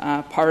is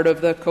part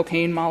of the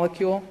cocaine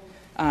molecule.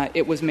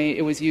 It was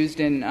used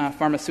in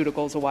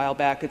pharmaceuticals a while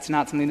back. It's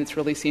not something that's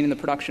really seen in the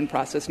production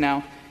process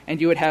now. And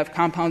you would have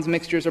compounds,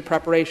 mixtures, or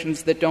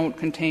preparations that don't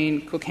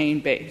contain cocaine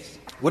base.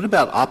 What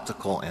about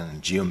optical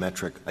and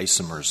geometric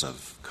isomers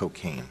of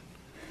cocaine?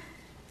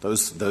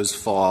 Those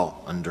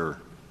fall under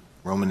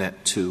Romanet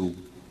 2,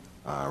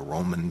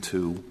 Roman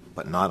 2,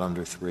 but not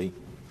under 3?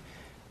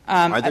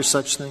 Are there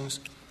such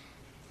things?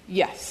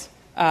 Yes.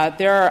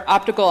 There are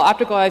optical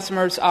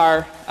isomers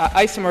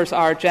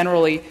are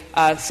generally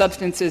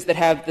substances that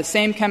have the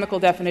same chemical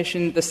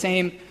definition, the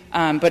same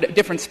but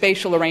different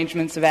spatial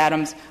arrangements of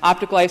atoms.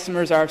 Optical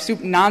isomers are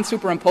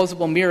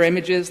non-superimposable mirror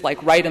images,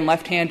 like right and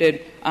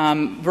left-handed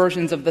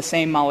versions of the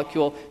same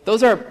molecule.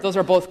 Those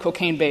are both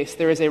cocaine-based.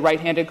 There is a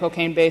right-handed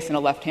cocaine base and a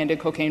left-handed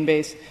cocaine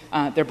base.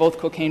 They're both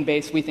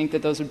cocaine-based. We think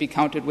that those would be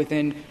counted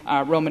within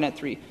Romanet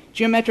 3.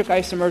 Geometric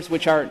isomers,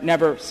 which are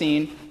never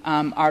seen,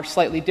 are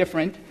slightly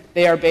different.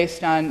 They are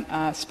based on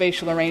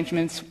spatial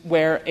arrangements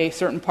where a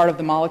certain part of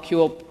the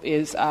molecule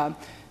is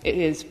it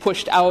is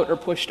pushed out or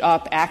pushed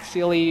up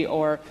axially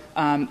or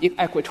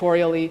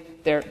equatorially.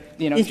 They're,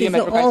 this is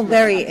all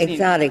very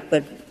exotic,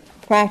 but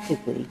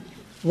practically,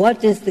 what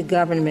does the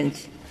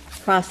government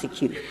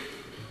prosecute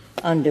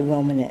under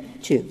Romanet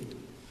II?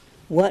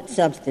 What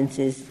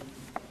substances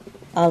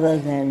other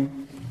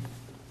than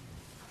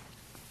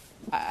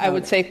I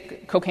would say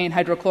cocaine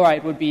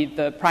hydrochloride would be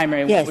the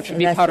primary one, which would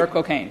be powder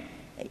cocaine.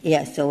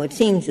 Yes, so it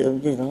seems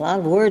there's a lot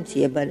of words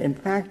here, but in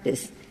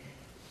practice,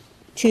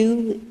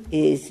 2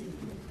 is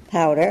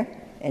powder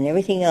and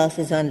everything else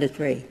is under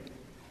 3.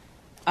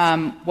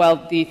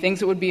 Well, the things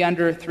that would be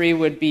under 3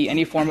 would be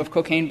any form of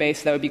cocaine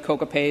base. That would be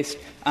coca paste,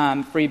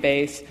 free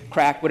base,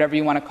 crack, whatever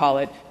you want to call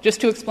it. Just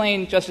to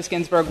explain, Justice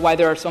Ginsburg, why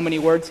there are so many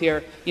words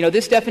here,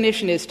 this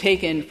definition is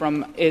taken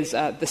from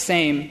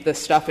the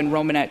stuff in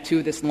Romanet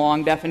II, this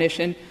long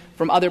definition,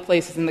 from other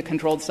places in the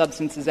Controlled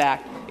Substances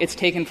Act. It's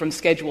taken from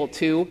Schedule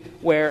 2,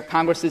 where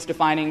Congress is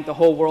defining the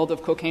whole world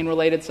of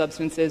cocaine-related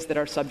substances that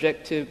are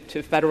subject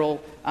to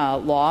federal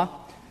law.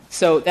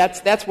 So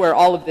that's where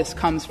all of this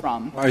comes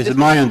from. Is it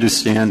my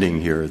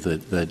understanding here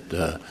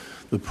that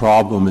the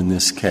problem in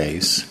this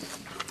case,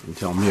 and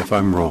tell me if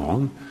I'm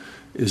wrong,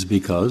 is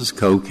because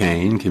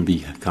cocaine can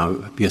be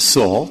a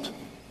salt.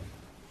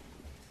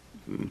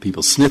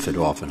 People sniff it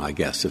often, I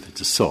guess, if it's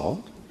a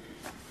salt,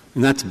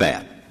 and that's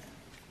bad.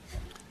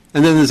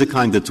 And then there's a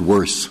kind that's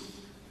worse.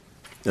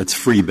 That's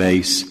free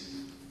base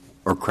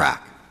or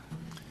crack.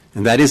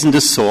 And that isn't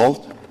a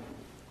salt,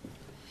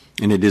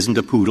 and it isn't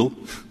a poodle,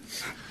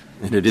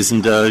 and it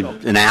isn't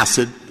an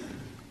acid.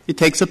 It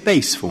takes a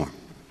base form,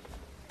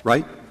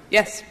 right?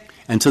 Yes.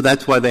 And so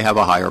that's why they have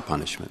a higher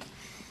punishment.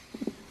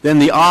 Then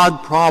the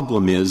odd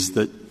problem is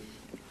that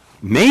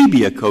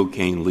maybe a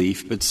cocaine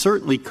leaf, but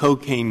certainly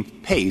cocaine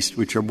paste,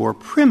 which are more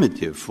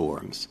primitive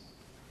forms,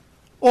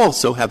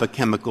 also have a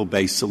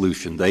chemical-based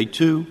solution. They,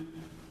 too.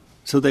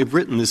 So they've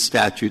written this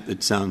statute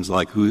that sounds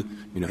like who's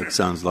your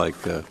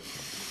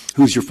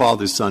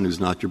father's son, who's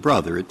not your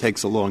brother. It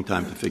takes a long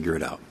time to figure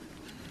it out.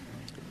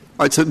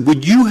 All right, so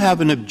would you have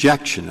an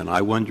objection, and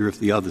I wonder if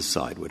the other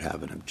side would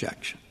have an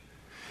objection,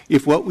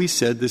 if what we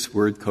said this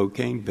word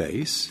cocaine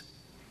base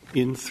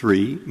in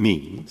 3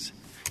 means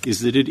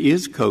is that it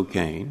is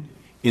cocaine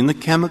in the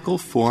chemical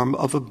form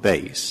of a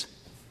base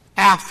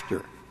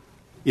after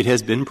it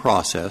has been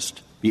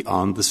processed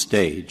beyond the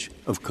stage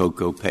of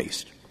cocoa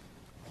paste.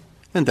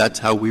 And that's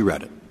how we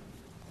read it.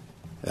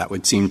 That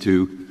would seem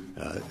to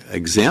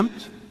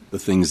exempt the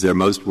things they're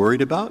most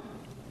worried about,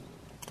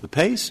 the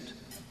paste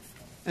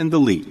and the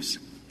leaves.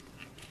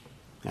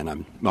 And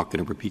I'm not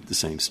going to repeat the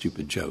same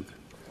stupid joke,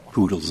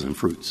 poodles and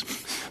fruits.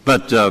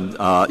 But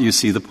you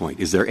see the point.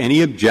 Is there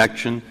any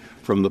objection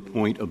from the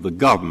point of the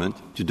government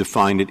to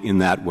define it in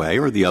that way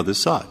or the other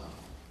side?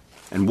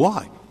 And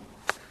why?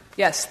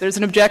 Yes, there's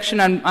an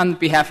objection on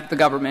behalf of the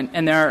government,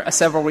 and there are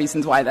several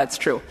reasons why that's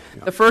true.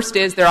 Yeah. The first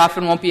is there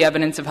often won't be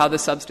evidence of how the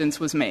substance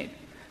was made.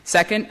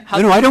 Second,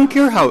 I don't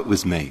care how it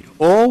was made.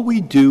 All we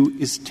do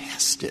is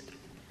test it.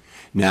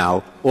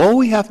 Now, all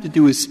we have to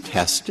do is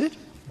test it,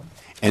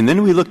 and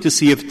then we look to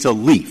see if it's a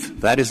leaf.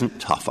 That isn't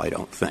tough, I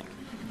don't think.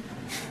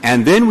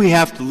 And then we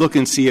have to look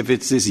and see if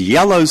it's this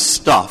yellow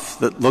stuff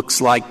that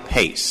looks like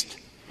paste.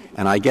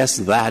 And I guess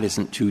that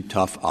isn't too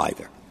tough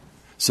either.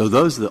 So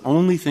those are the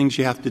only things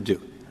you have to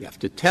do. You have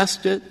to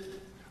test it,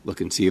 look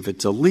and see if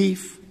it's a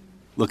leaf,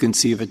 look and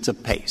see if it's a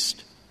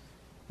paste.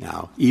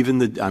 Now,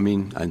 certainly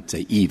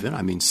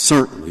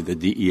the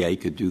DEA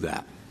could do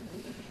that.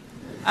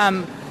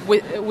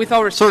 With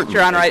all respect,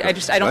 Your Honor, I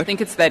don't think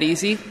it's that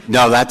easy.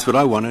 No, that's what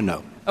I want to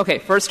know. Okay,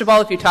 first of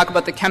all, if you talk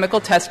about the chemical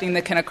testing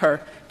that can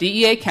occur,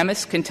 DEA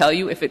chemists can tell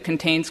you if it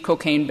contains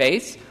cocaine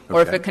base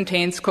or if it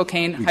contains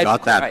cocaine hydrochloride.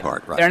 Got that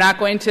part right. They're not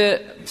going to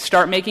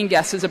start making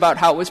guesses about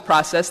how it was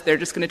processed. They're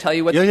just going to tell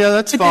you what. Yeah,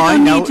 that's but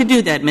fine. They don't need to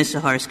do that, Ms.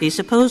 Zaharsky.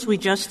 Suppose we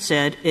just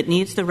said it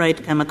needs the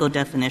right chemical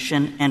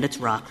definition and it's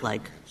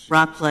rock-like,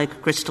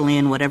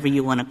 crystalline, whatever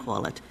you want to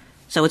call it.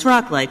 So it's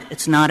rock-like.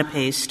 It's not a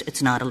paste.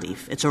 It's not a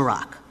leaf. It's a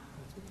rock.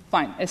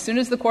 Fine. As soon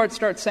as the court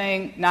starts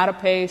saying not a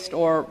paste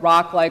or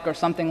rock-like or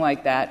something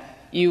like that,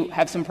 you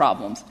have some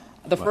problems.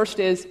 The first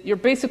is you're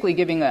basically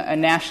giving a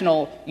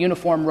national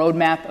uniform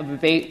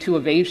roadmap to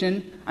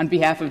evasion on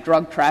behalf of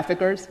drug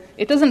traffickers.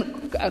 It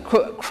doesn't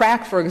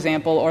crack, for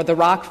example, or the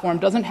rock form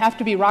doesn't have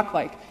to be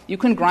rock-like. You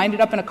can grind it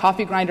up in a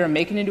coffee grinder and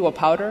make it into a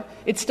powder.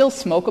 It's still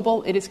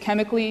smokable. It is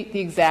chemically the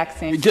exact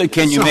same.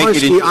 Can you make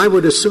it? I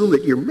would assume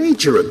that your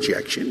major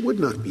objection would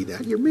not be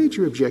that. Your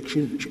major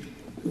objection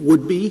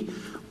would be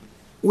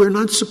we're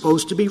not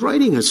supposed to be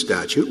writing a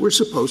statute. We're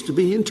supposed to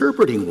be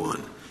interpreting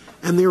one.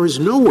 And there is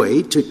no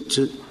way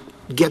to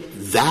get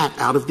that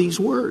out of these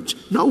words.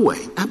 No way.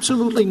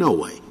 Absolutely no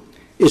way.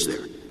 Is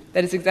there?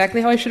 That is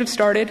exactly how I should have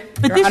started,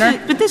 Your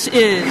Honor. But this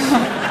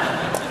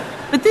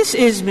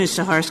is, Ms.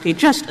 Zaharsky,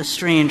 just a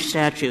strange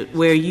statute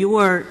where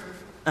your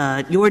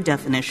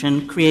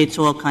definition creates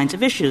all kinds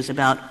of issues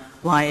about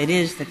why it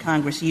is that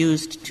Congress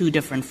used 2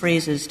 different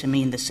phrases to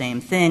mean the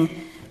same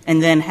thing,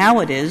 and then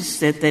how it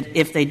is that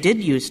if they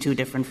did use 2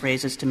 different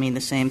phrases to mean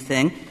the same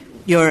thing,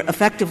 you're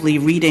effectively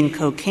reading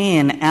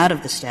cocaine out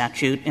of the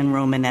statute in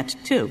Romanet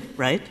 2,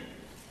 right?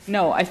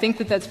 No, I think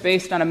that that's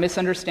based on a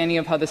misunderstanding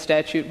of how the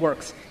statute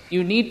works.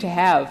 You need to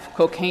have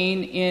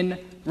cocaine in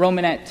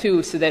Romanet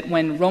 2 so that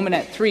when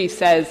Romanet 3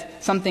 says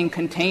something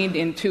contained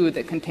in 2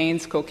 that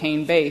contains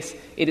cocaine base,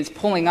 it is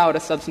pulling out a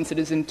substance that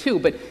is in 2.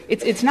 But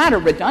it's not a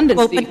redundancy.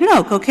 Well, but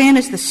no, cocaine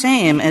is the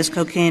same as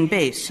cocaine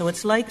base. So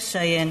it's like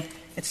saying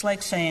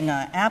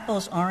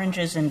apples,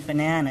 oranges, and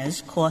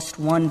bananas cost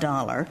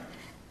 $1.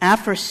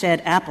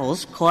 Aforesaid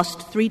apples cost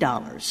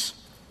 $3.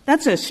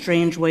 That's a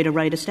strange way to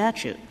write a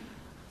statute.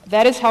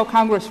 That is how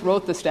Congress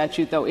wrote the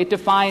statute, though. It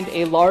defined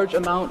a large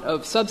amount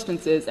of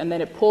substances, and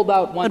then it pulled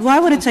out one. But why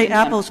would it say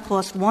apples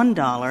cost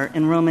 $1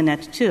 in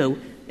Romanet 2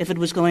 if it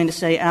was going to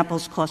say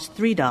apples cost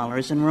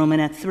 $3 in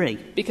Romanet 3?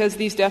 Because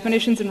these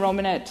definitions in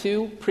Romanet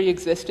 2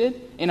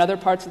 pre-existed in other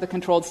parts of the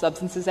Controlled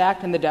Substances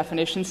Act in the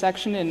definition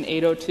section in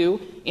 802,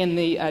 in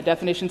the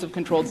definitions of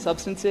controlled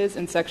substances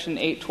in Section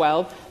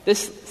 812.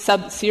 This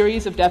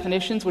sub-series of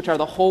definitions, which are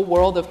the whole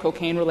world of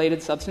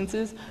cocaine-related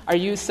substances, are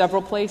used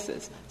several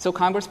places. So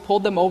Congress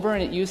pulled them over,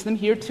 and it used them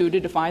here, too, to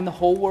define the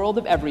whole world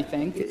of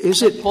everything.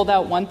 It pulled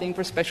out one thing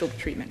for special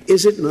treatment.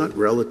 Is it not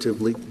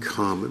relatively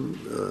common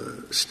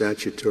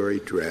statutory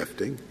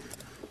drafting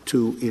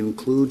to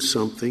include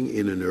something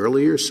in an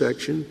earlier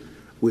section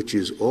which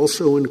is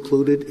also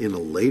included in a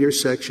later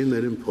section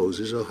that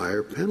imposes a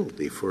higher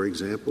penalty? For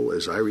example,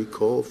 as I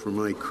recall from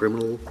my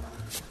criminal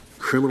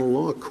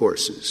law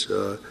courses,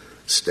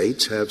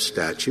 states have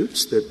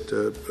statutes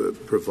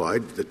that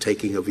provide the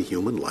taking of a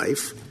human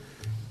life.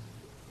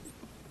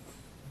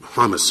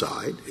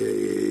 Homicide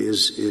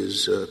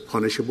is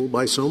punishable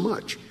by so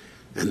much.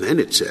 And then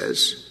it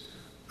says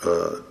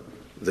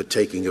the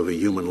taking of a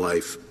human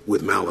life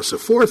with malice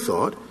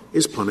aforethought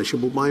is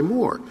punishable by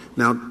more.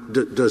 Now,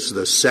 does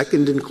the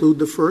second include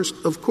the first?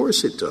 Of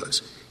course it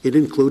does. It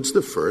includes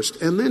the first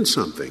and then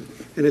something.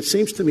 And it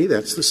seems to me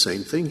that's the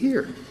same thing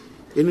here.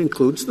 It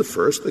includes the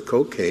first, the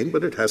cocaine,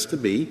 but it has to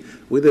be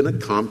within a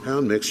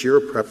compound mixture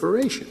of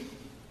preparation.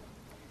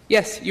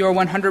 Yes, you're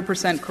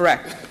 100%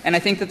 correct. And I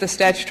think that the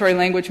statutory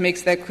language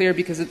makes that clear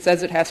because it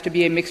says it has to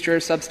be a mixture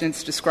of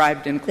substance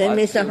described in Clause 2.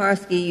 Then, Mr.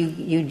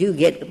 Harsky, you do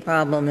get the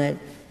problem that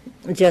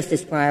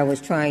Justice Breyer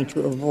was trying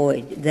to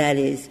avoid. That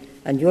is,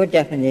 on your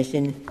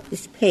definition,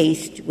 this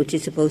paste, which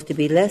is supposed to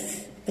be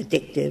less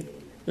addictive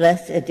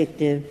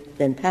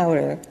than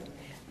powder,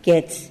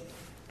 gets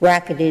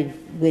bracketed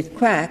with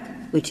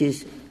crack, which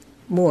is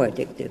more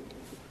addictive.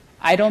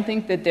 I don't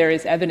think that there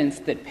is evidence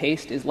that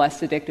paste is less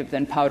addictive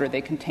than powder.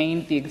 They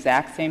contain the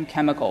exact same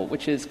chemical,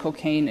 which is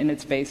cocaine in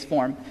its base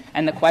form.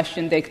 And the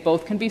question, they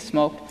both can be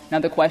smoked. Now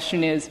the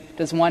question is,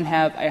 does one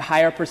have a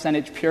higher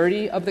percentage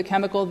purity of the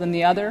chemical than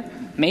the other?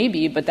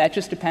 Maybe, but that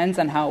just depends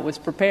on how it was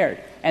prepared.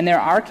 And there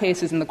are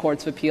cases in the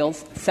courts of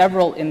appeals,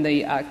 several in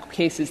the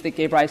cases that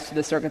gave rise to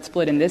the circuit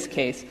split in this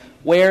case,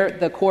 where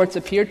the courts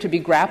appeared to be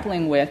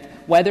grappling with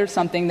whether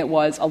something that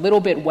was a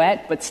little bit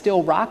wet but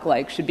still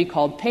rock-like should be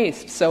called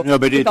paste. So no,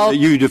 but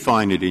you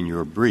define it in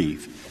your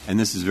brief, and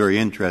this is very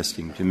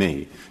interesting to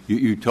me.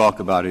 You talk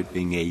about it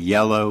being a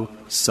yellow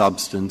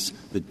substance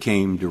that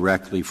came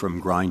directly from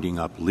grinding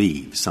up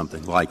leaves,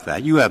 something like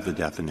that. You have the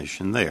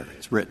definition there.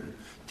 It's written.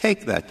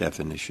 Take that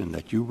definition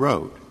that you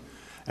wrote.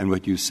 And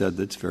what you said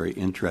that's very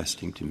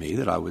interesting to me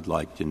that I would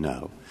like to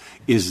know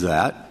is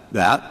that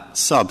that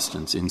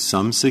substance in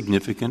some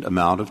significant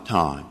amount of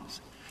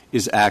times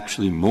is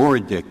actually more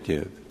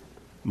addictive,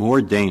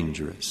 more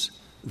dangerous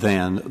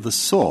than the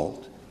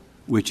salt,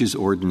 which is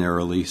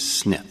ordinarily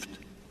sniffed.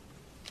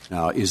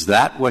 Now, is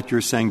that what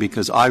you're saying?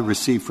 Because I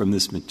received from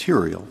this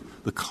material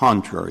the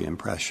contrary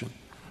impression.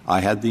 I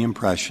had the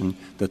impression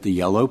that the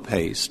yellow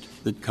paste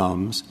that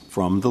comes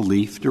from the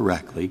leaf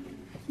directly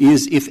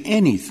is, if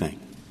anything,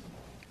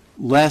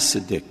 less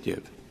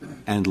addictive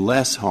and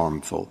less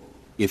harmful,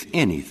 if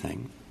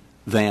anything,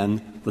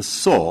 than the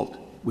salt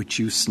which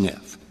you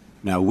sniff.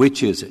 Now,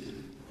 which is it?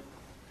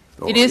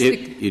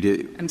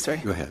 I'm sorry.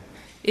 Go ahead.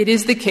 It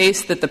is the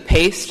case that the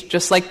paste,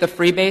 just like the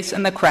freebase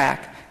and the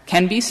crack,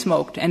 can be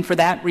smoked, and for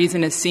that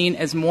reason is seen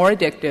as more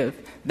addictive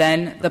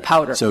than the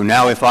powder. So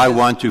now if I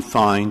want to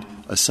find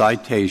a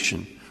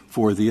citation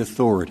for the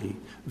authority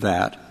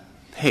that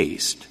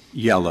paste,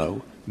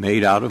 yellow,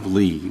 made out of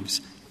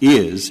leaves,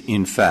 is,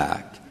 in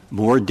fact,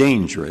 more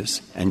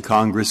dangerous, and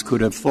Congress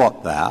could have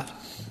thought that,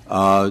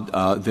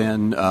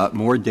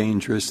 more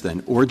dangerous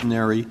than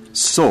ordinary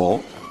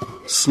salt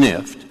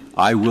sniffed,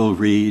 I will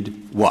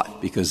read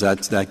what? Because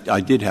I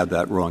did have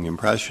that wrong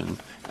impression.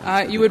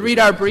 You would read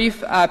our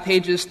brief,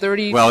 pages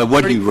 30. Well,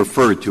 what do you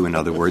refer to, in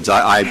other words?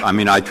 I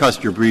mean, I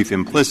trust your brief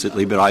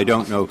implicitly, but I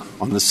don't know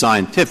on the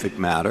scientific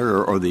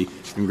matter or the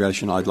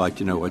congressional. I'd like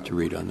to know what to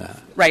read on that.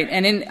 Right.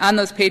 And on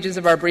those pages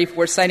of our brief,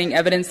 we're citing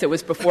evidence that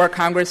was before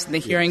Congress in the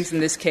hearings in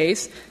this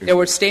case. There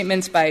were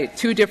statements by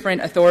two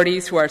different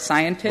authorities who are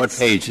scientists. What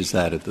page is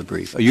that at the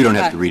brief? Oh, you don't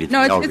have to read it.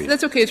 No,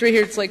 that's okay. It's right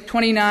here. It's like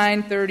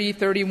 29, 30,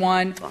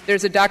 31.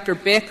 There's a Dr.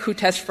 Bick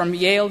from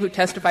Yale who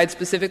testified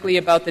specifically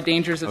about the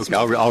dangers of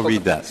smoking. I'll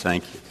read that.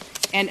 Thank you.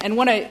 And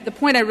the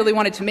point I really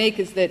wanted to make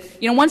is that,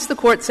 once the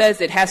Court says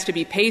it has to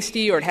be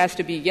pasty or it has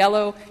to be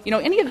yellow,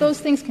 any of those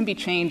things can be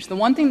changed. The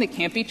one thing that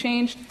can't be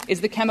changed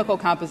is the chemical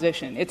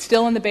composition. It's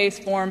still in the base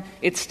form.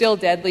 It's still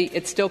deadly.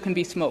 It still can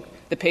be smoked.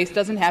 The paste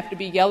doesn't have to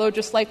be yellow,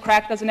 just like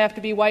crack doesn't have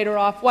to be white or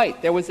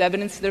off-white. There was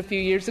evidence that a few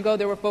years ago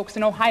there were folks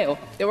in Ohio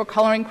that were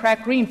coloring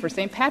crack green for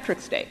St.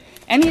 Patrick's Day.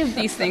 Any of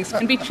these things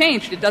can be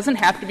changed. It doesn't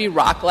have to be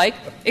rock-like.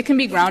 It can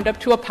be ground up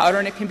to a powder,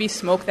 and it can be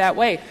smoked that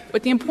way.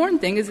 But the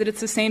important thing is that it's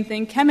the same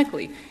thing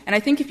chemically. And I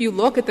think if you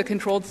look at the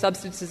Controlled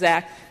Substances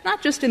Act,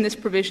 not just in this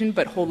provision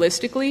but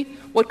holistically,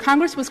 what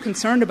Congress was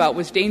concerned about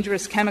was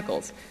dangerous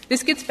chemicals.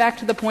 This gets back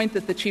to the point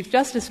that the Chief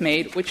Justice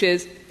made, which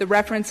is the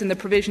reference in the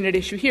provision at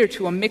issue here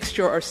to a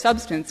mixture or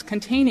substance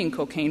containing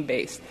cocaine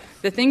base.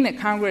 The thing that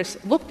Congress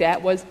looked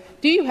at was,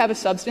 do you have a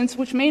substance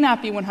which may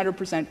not be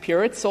 100%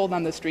 pure, it's sold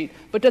on the street,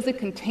 but does it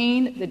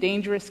contain the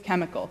dangerous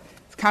chemical?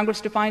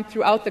 Congress defined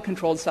throughout the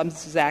Controlled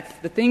Substances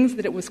Act the things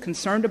that it was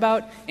concerned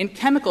about in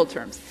chemical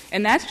terms.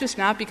 And that's just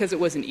not because it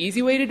was an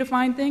easy way to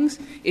define things.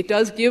 It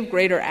does give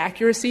greater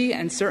accuracy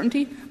and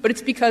certainty, but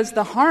it's because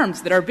the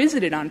harms that are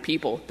visited on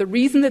people, the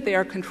reason that they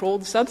are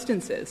controlled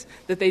substances,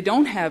 that they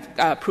don't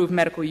have proved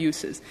medical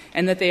uses,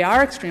 and that they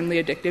are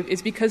extremely addictive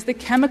is because the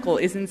chemical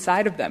is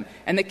inside of them,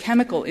 and the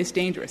chemical is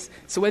dangerous.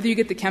 So whether you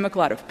get the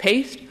chemical out of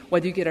paste,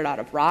 whether you get it out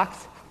of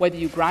rocks, whether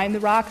you grind the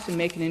rocks and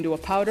make it into a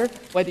powder,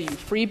 whether you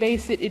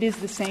freebase it, it is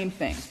the same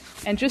thing.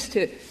 And just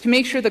to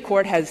make sure the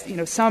Court has,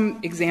 some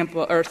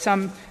example or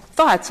some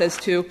thoughts as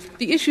to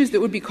the issues that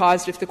would be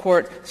caused if the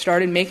Court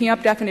started making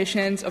up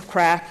definitions of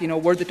crack, a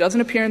word that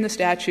doesn't appear in the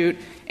statute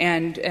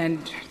and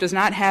does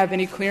not have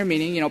any clear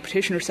meaning.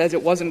 Petitioner says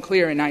it wasn't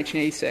clear in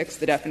 1986,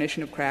 the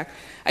definition of crack.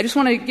 I just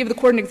want to give the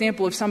Court an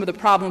example of some of the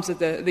problems that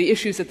the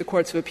issues that the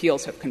courts of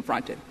appeals have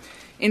confronted.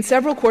 In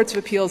several courts of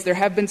appeals, there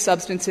have been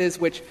substances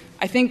which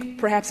I think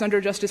perhaps under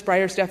Justice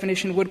Breyer's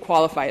definition would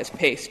qualify as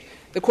paste.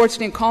 The courts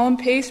didn't call them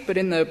paste, but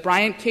in the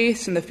Bryant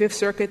case in the Fifth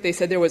Circuit, they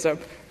said there was a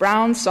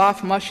brown,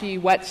 soft, mushy,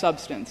 wet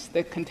substance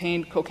that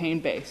contained cocaine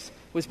base,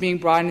 was being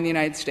brought in the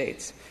United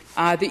States.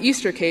 The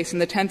Easter case in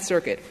the Tenth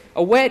Circuit,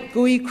 a wet,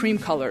 gooey,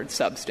 cream-colored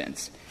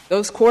substance.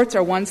 Those courts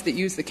are ones that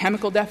use the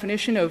chemical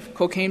definition of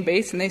cocaine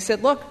base, and they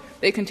said, look,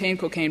 they contain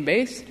cocaine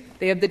base,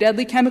 they have the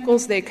deadly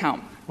chemicals, they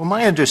count. Well,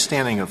 my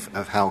understanding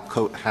of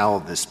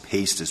how this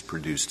paste is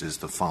produced is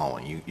the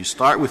following. You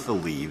start with the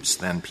leaves,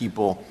 then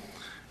people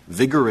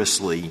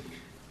vigorously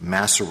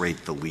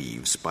macerate the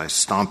leaves by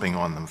stomping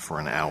on them for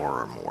an hour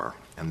or more.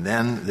 And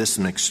then this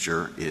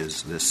mixture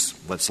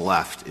what's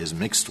left is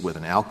mixed with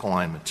an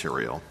alkaline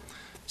material,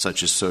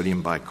 such as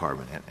sodium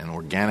bicarbonate, an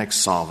organic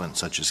solvent,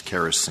 such as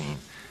kerosene,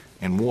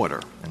 and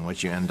water. And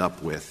what you end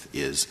up with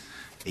is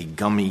a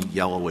gummy,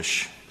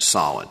 yellowish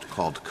solid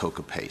called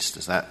coca paste.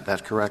 Is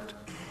that correct?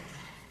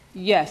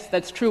 Yes,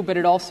 that's true, but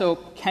it also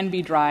can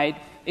be dried.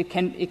 It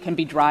can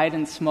be dried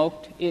and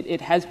smoked.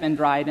 It has been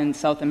dried in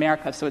South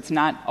America, so it's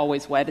not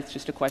always wet. It's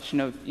just a question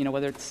of,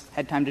 whether it's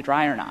had time to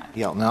dry or not.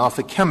 Yeah. Now, if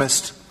a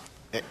chemist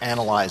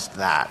analyzed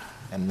that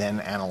and then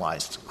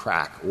analyzed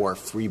crack or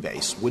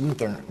freebase, wouldn't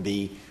there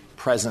be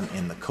present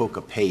in the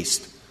coca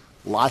paste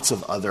lots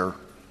of other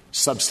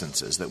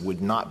substances that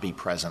would not be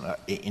present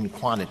in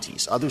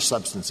quantities? Other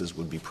substances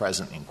would be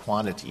present in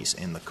quantities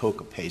in the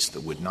coca paste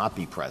that would not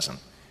be present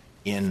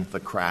in the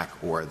crack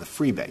or the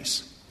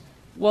freebase.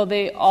 Well,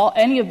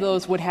 any of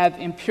those would have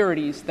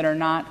impurities that are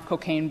not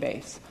cocaine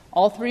base.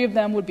 All three of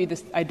them would be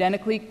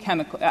chemically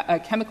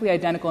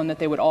identical in that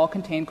they would all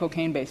contain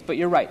cocaine base. But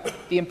you're right,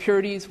 the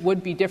impurities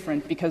would be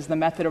different because the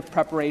method of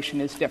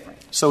preparation is different.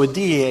 So a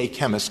DEA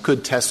chemist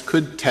could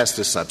test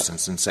a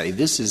substance and say,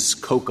 this is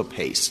coca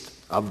paste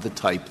of the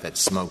type that's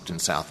smoked in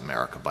South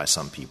America by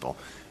some people.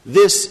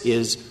 This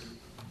is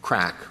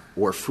crack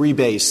or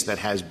freebase that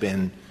has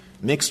been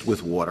mixed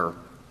with water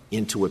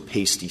into a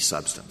pasty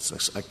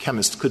substance. A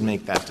chemist could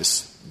make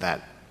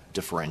that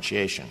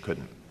differentiation,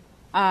 couldn't it?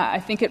 I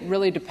think it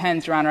really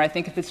depends, Your Honor. I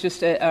think if it's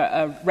just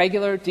a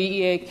regular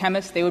DEA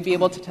chemist, they would be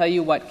able to tell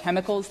you what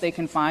chemicals they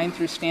can find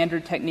through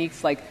standard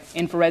techniques like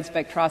infrared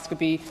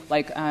spectroscopy,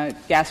 like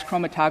gas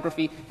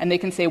chromatography, and they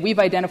can say, we've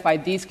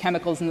identified these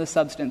chemicals in the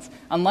substance.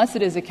 Unless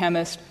it is a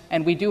chemist,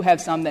 and we do have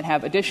some that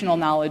have additional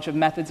knowledge of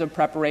methods of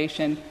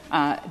preparation,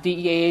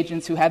 DEA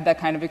agents who have that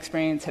kind of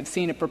experience have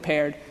seen it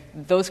prepared.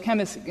 Those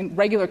chemists,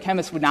 regular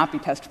chemists, would not be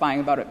testifying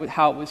about it, with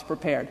how it was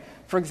prepared.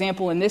 For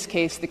example, in this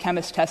case, the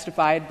chemist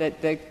testified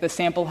that the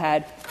sample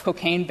had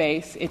cocaine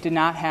base. It did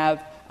not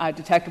have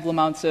detectable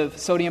amounts of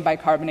sodium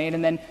bicarbonate.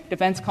 And then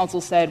defense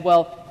counsel said,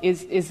 well,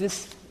 is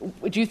this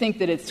 – do you think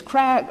that it's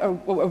crack?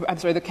 Or I'm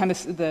sorry,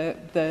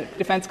 the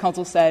defense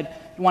counsel said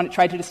 –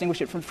 tried to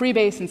distinguish it from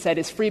freebase and said,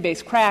 is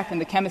freebase crack? And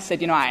the chemist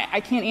said, I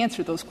can't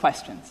answer those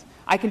questions.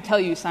 I can tell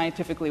you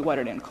scientifically what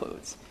it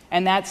includes.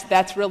 And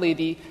that's really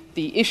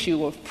the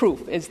issue of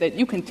proof, is that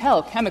you can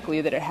tell chemically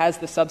that it has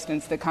the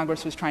substance that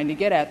Congress was trying to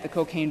get at, the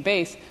cocaine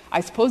base.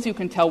 I suppose you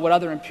can tell what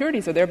other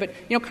impurities are there, but,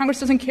 Congress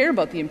doesn't care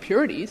about the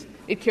impurities.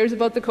 It cares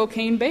about the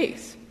cocaine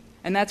base.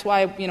 And that's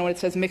why, when it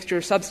says mixture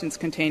or substance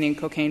containing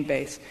cocaine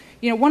base.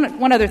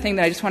 One other thing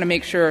that I just want to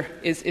make sure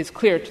is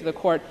clear to the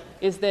Court.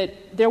 is that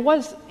there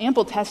was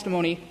ample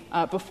testimony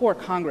before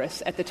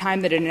Congress at the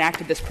time that it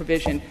enacted this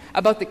provision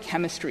about the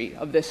chemistry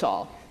of this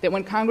all. That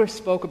when Congress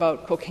spoke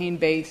about cocaine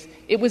base,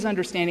 it was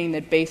understanding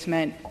that base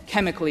meant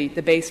chemically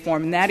the base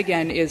form. And that,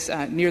 again, is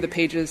near the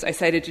pages I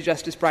cited to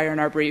Justice Breyer in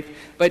our brief.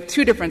 But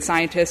two different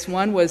scientists.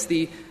 One was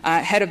the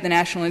head of the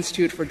National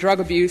Institute for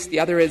Drug Abuse. The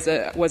other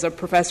was a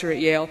professor at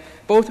Yale,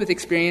 both with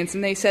experience.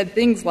 And they said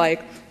things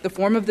like, the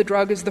form of the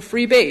drug is the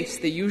free base.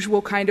 The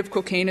usual kind of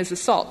cocaine is a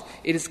salt.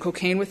 It is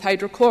cocaine with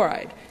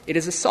hydrochloride. It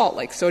is a salt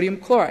like sodium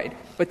chloride.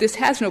 But this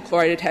has no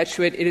chloride attached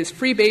to it. It is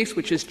free base,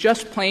 which is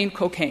just plain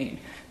cocaine.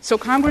 So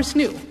Congress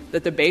knew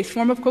that the base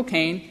form of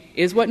cocaine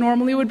is what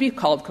normally would be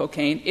called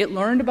cocaine. It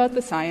learned about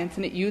the science,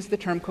 and it used the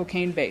term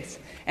cocaine base.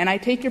 And I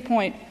take your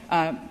point,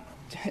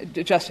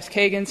 Justice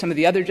Kagan, some of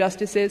the other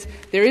justices,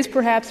 there is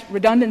perhaps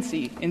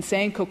redundancy in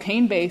saying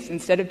cocaine base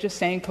instead of just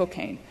saying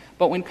cocaine.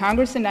 But when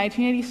Congress in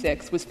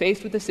 1986 was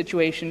faced with a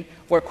situation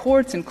where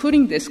courts,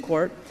 including this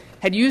court,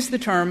 had used the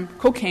term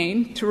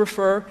cocaine to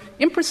refer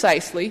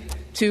imprecisely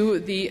to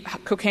the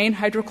cocaine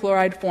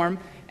hydrochloride form,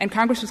 and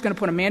Congress was going to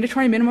put a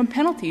mandatory minimum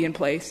penalty in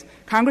place,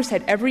 Congress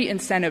had every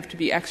incentive to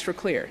be extra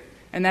clear.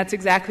 And that's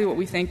exactly what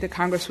we think that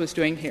Congress was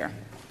doing here.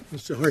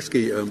 Mr.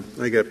 Harsky,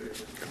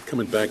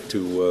 coming back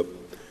to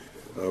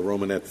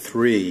Romanet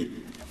 3,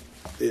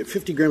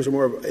 50 grams or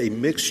more of a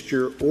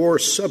mixture or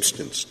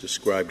substance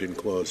described in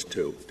Clause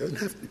 2.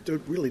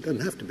 It really doesn't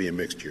have to be a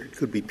mixture. It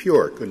could be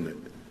pure, couldn't it?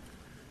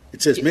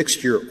 It says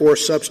mixture or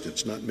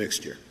substance, not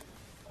mixture.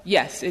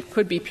 Yes, it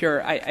could be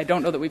pure. I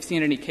don't know that we've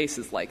seen any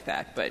cases like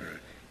that, but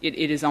it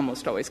is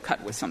almost always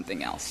cut with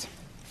something else.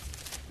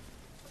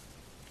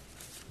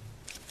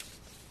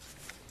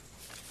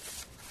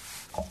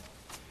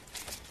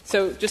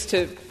 So just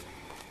to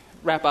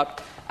wrap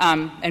up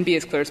and be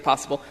as clear as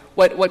possible,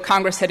 what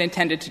Congress had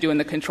intended to do in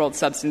the Controlled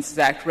Substances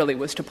Act really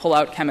was to pull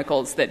out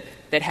chemicals that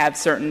have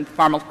certain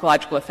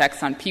pharmacological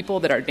effects on people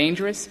that are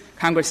dangerous.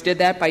 Congress did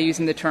that by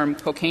using the term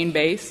cocaine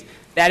base.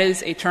 That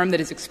is a term that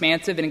is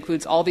expansive. It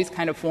includes all these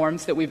kind of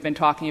forms that we've been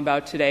talking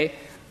about today.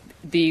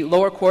 The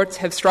lower courts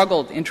have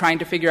struggled in trying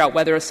to figure out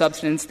whether a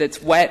substance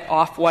that's wet,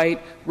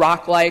 off-white,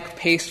 rock-like,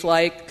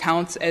 paste-like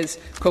counts as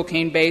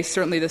cocaine-based.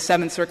 Certainly the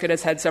Seventh Circuit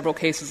has had several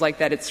cases like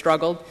that. It's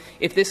struggled.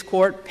 If this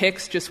court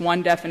picks just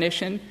one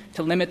definition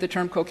to limit the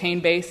term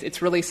cocaine-based,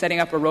 it's really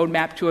setting up a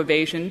roadmap to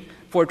evasion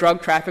for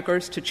drug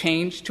traffickers to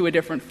change to a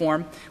different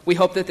form. We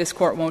hope that this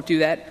court won't do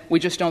that. We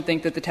just don't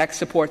think that the text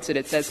supports it.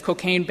 It says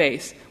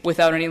cocaine-based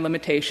without any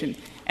limitation.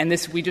 And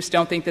we just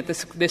don't think that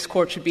this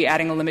court should be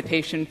adding a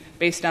limitation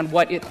based on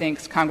what it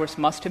thinks Congress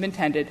must have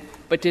intended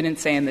but didn't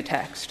say in the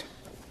text.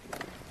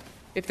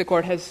 If the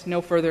court has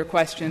no further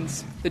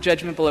questions, the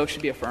judgment below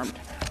should be affirmed.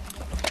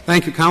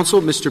 Thank you,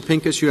 counsel. Mr.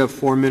 Pincus, you have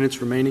 4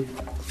 minutes remaining.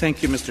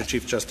 Thank you, Mr.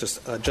 Chief Justice.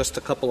 Just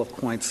a couple of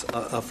points.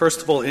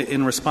 First of all,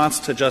 in response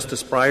to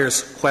Justice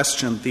Breyer's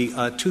question,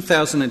 the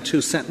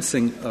 2002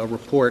 Sentencing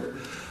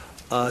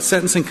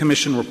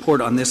Commission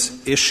report on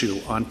this issue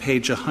on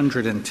page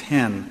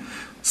 110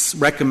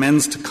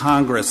 recommends to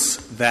Congress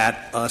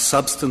that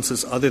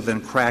substances other than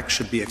crack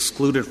should be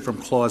excluded from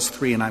Clause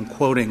 3, and I'm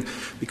quoting,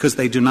 because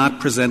they do not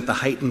present the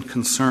heightened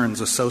concerns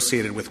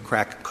associated with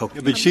crack cocaine.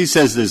 Yeah, but she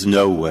says there's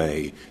no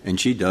way, and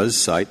she does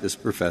cite this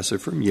professor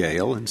from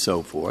Yale and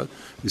so forth,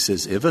 who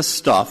says if a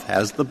stuff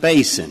has the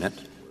base in it,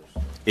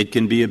 it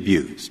can be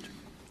abused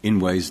in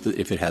ways that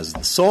if it has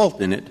the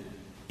salt in it,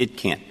 it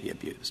can't be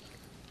abused.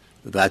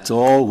 That's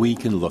all we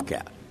can look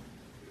at.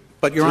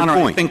 But, Your Honor,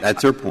 I think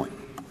that's her point.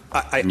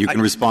 And you can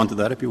respond to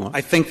that if you want.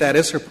 I think that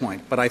is her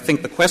point. But I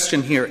think the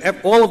question here,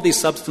 all of these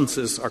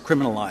substances are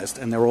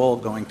criminalized and they're all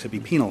going to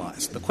be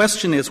penalized. The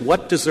question is,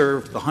 what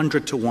deserved the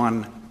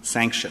 100-to-1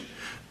 sanction?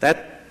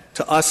 That,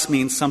 to us,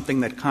 means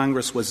something that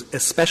Congress was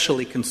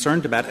especially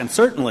concerned about, and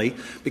certainly,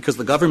 because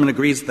the government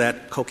agrees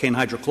that cocaine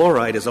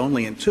hydrochloride is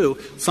only in 2,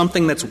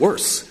 something that's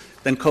worse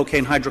than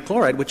cocaine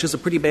hydrochloride, which is a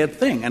pretty bad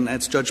thing. And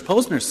as Judge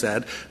Posner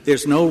said,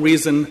 there's no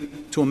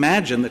reason to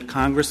imagine that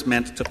Congress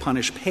meant to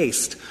punish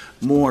paste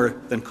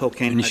more than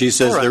cocaine hydrochloride. And she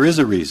says there is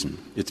a reason.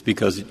 It's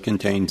because it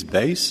contains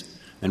base,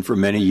 and for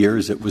many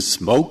years it was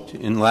smoked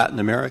in Latin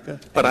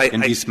America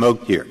and be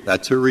smoked here.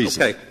 That's her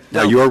reason. Okay.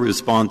 Now, your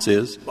response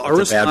is? Our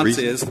response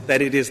is that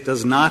it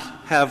does not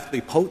have the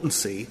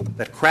potency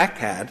that crack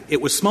had.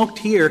 It was smoked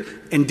here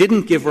and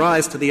didn't give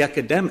rise to the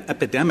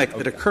epidemic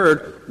that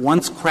occurred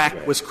once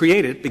crack was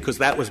created, because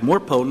that was more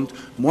potent,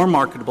 more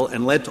marketable,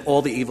 and led to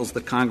all the evils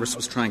that Congress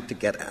was trying to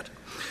get at.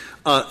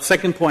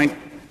 Second point,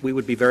 we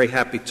would be very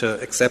happy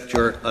to accept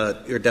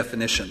your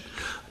definition.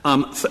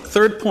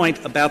 Third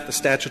point about the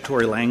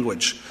statutory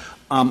language.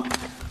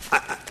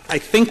 I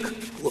think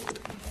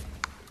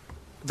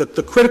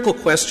the critical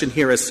question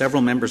here, as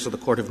several members of the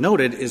Court have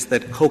noted, is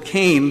that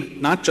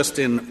cocaine, not just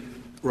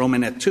in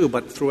Romanet 2,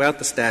 but throughout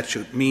the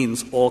statute,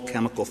 means all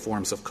chemical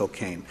forms of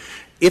cocaine.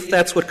 If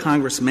that's what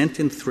Congress meant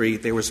in 3,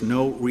 there was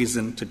no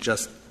reason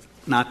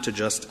not to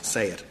just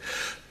say it.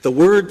 The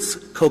words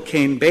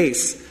cocaine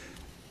base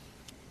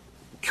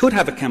could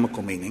have a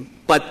chemical meaning,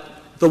 but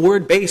The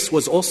word base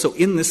was also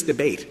in this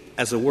debate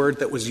as a word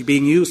that was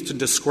being used to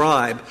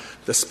describe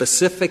the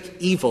specific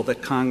evil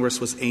that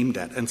Congress was aimed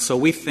at. And so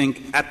we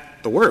think,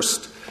 at the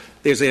worst,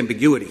 there's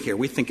ambiguity here.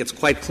 We think it's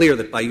quite clear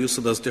that by use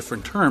of those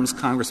different terms,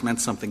 Congress meant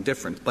something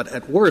different. But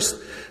at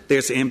worst,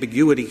 there's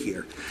ambiguity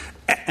here.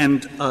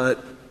 And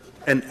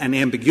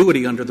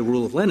ambiguity under the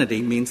rule of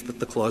lenity means that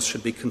the clause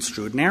should be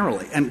construed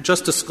narrowly. And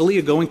Justice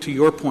Scalia, going to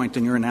your point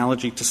in your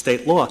analogy to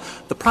state law,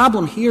 the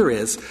problem here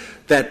is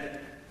that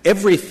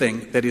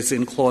everything that is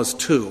in Clause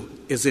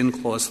 2 is in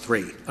Clause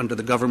 3 under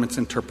the government's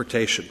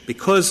interpretation.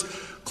 Because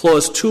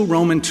Clause 2,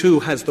 Roman 2,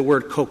 has the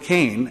word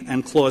cocaine,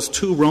 and Clause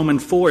 2, Roman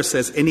 4,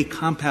 says any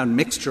compound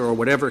mixture or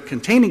whatever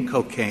containing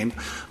cocaine,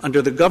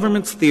 under the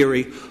government's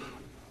theory,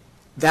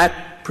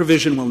 that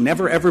provision will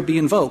never, ever be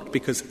invoked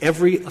because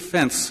every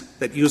offense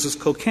that uses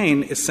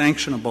cocaine is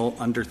sanctionable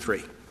under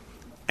 3.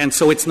 And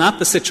so it's not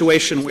the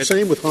situation where —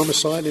 Same with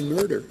homicide and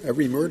murder.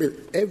 Every murder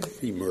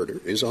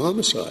is a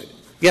homicide.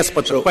 Yes,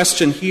 but the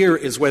question here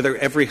is whether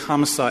every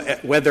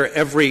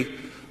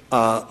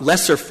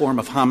lesser form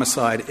of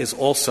homicide is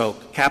also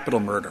capital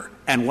murder.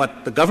 And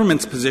what the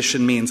government's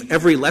position means,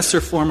 every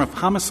lesser form of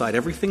homicide,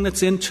 everything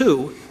that's in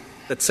 2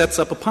 that sets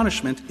up a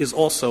punishment is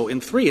also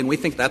in 3. And we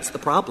think that's the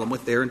problem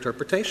with their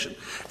interpretation.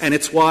 And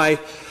it's why,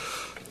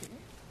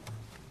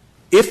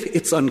 if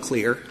it's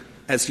unclear,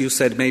 as you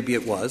said maybe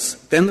it was,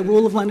 then the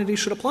rule of lenity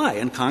should apply,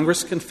 and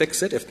Congress can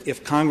fix it.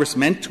 If Congress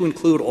meant to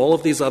include all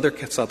of these other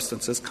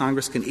substances,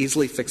 Congress can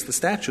easily fix the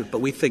statute. But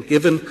we think,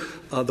 given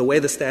the way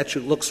the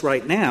statute looks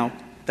right now,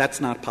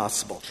 that's not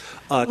possible.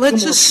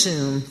 Let's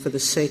assume, for the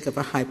sake of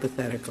a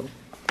hypothetical,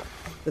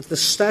 that the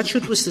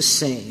statute was the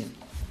same,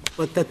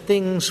 but that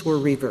things were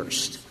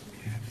reversed,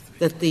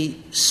 that the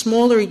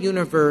smaller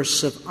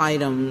universe of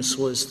items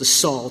was the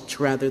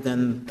salt rather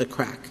than the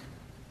crack.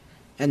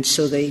 And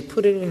so they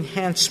put an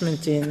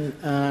enhancement in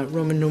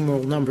Roman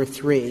numeral number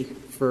 3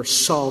 for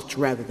salt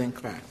rather than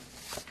crack.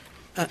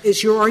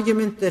 Is your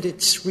argument that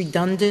it's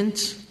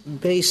redundant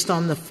based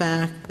on the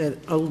fact that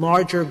a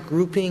larger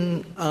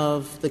grouping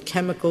of the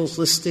chemicals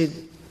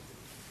listed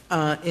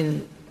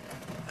in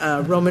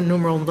Roman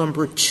numeral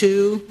number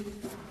 2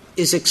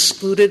 is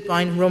excluded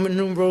by Roman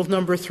numeral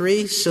number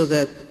 3, so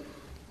that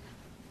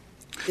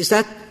 — is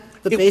that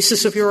the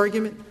basis of your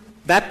argument?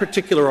 That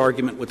particular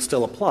argument would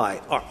still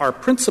apply. Our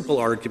principal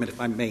argument, if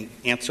I may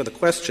answer the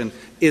question,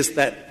 is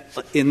that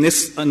in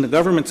the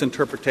government's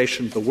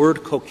interpretation, the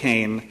word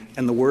cocaine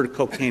and the word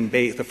cocaine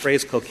base, the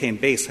phrase cocaine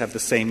base, have the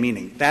same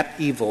meaning. That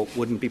evil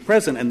wouldn't be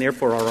present, and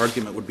therefore our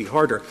argument would be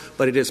harder,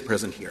 but it is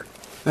present here.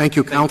 Thank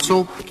you,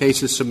 counsel. The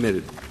case is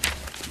submitted.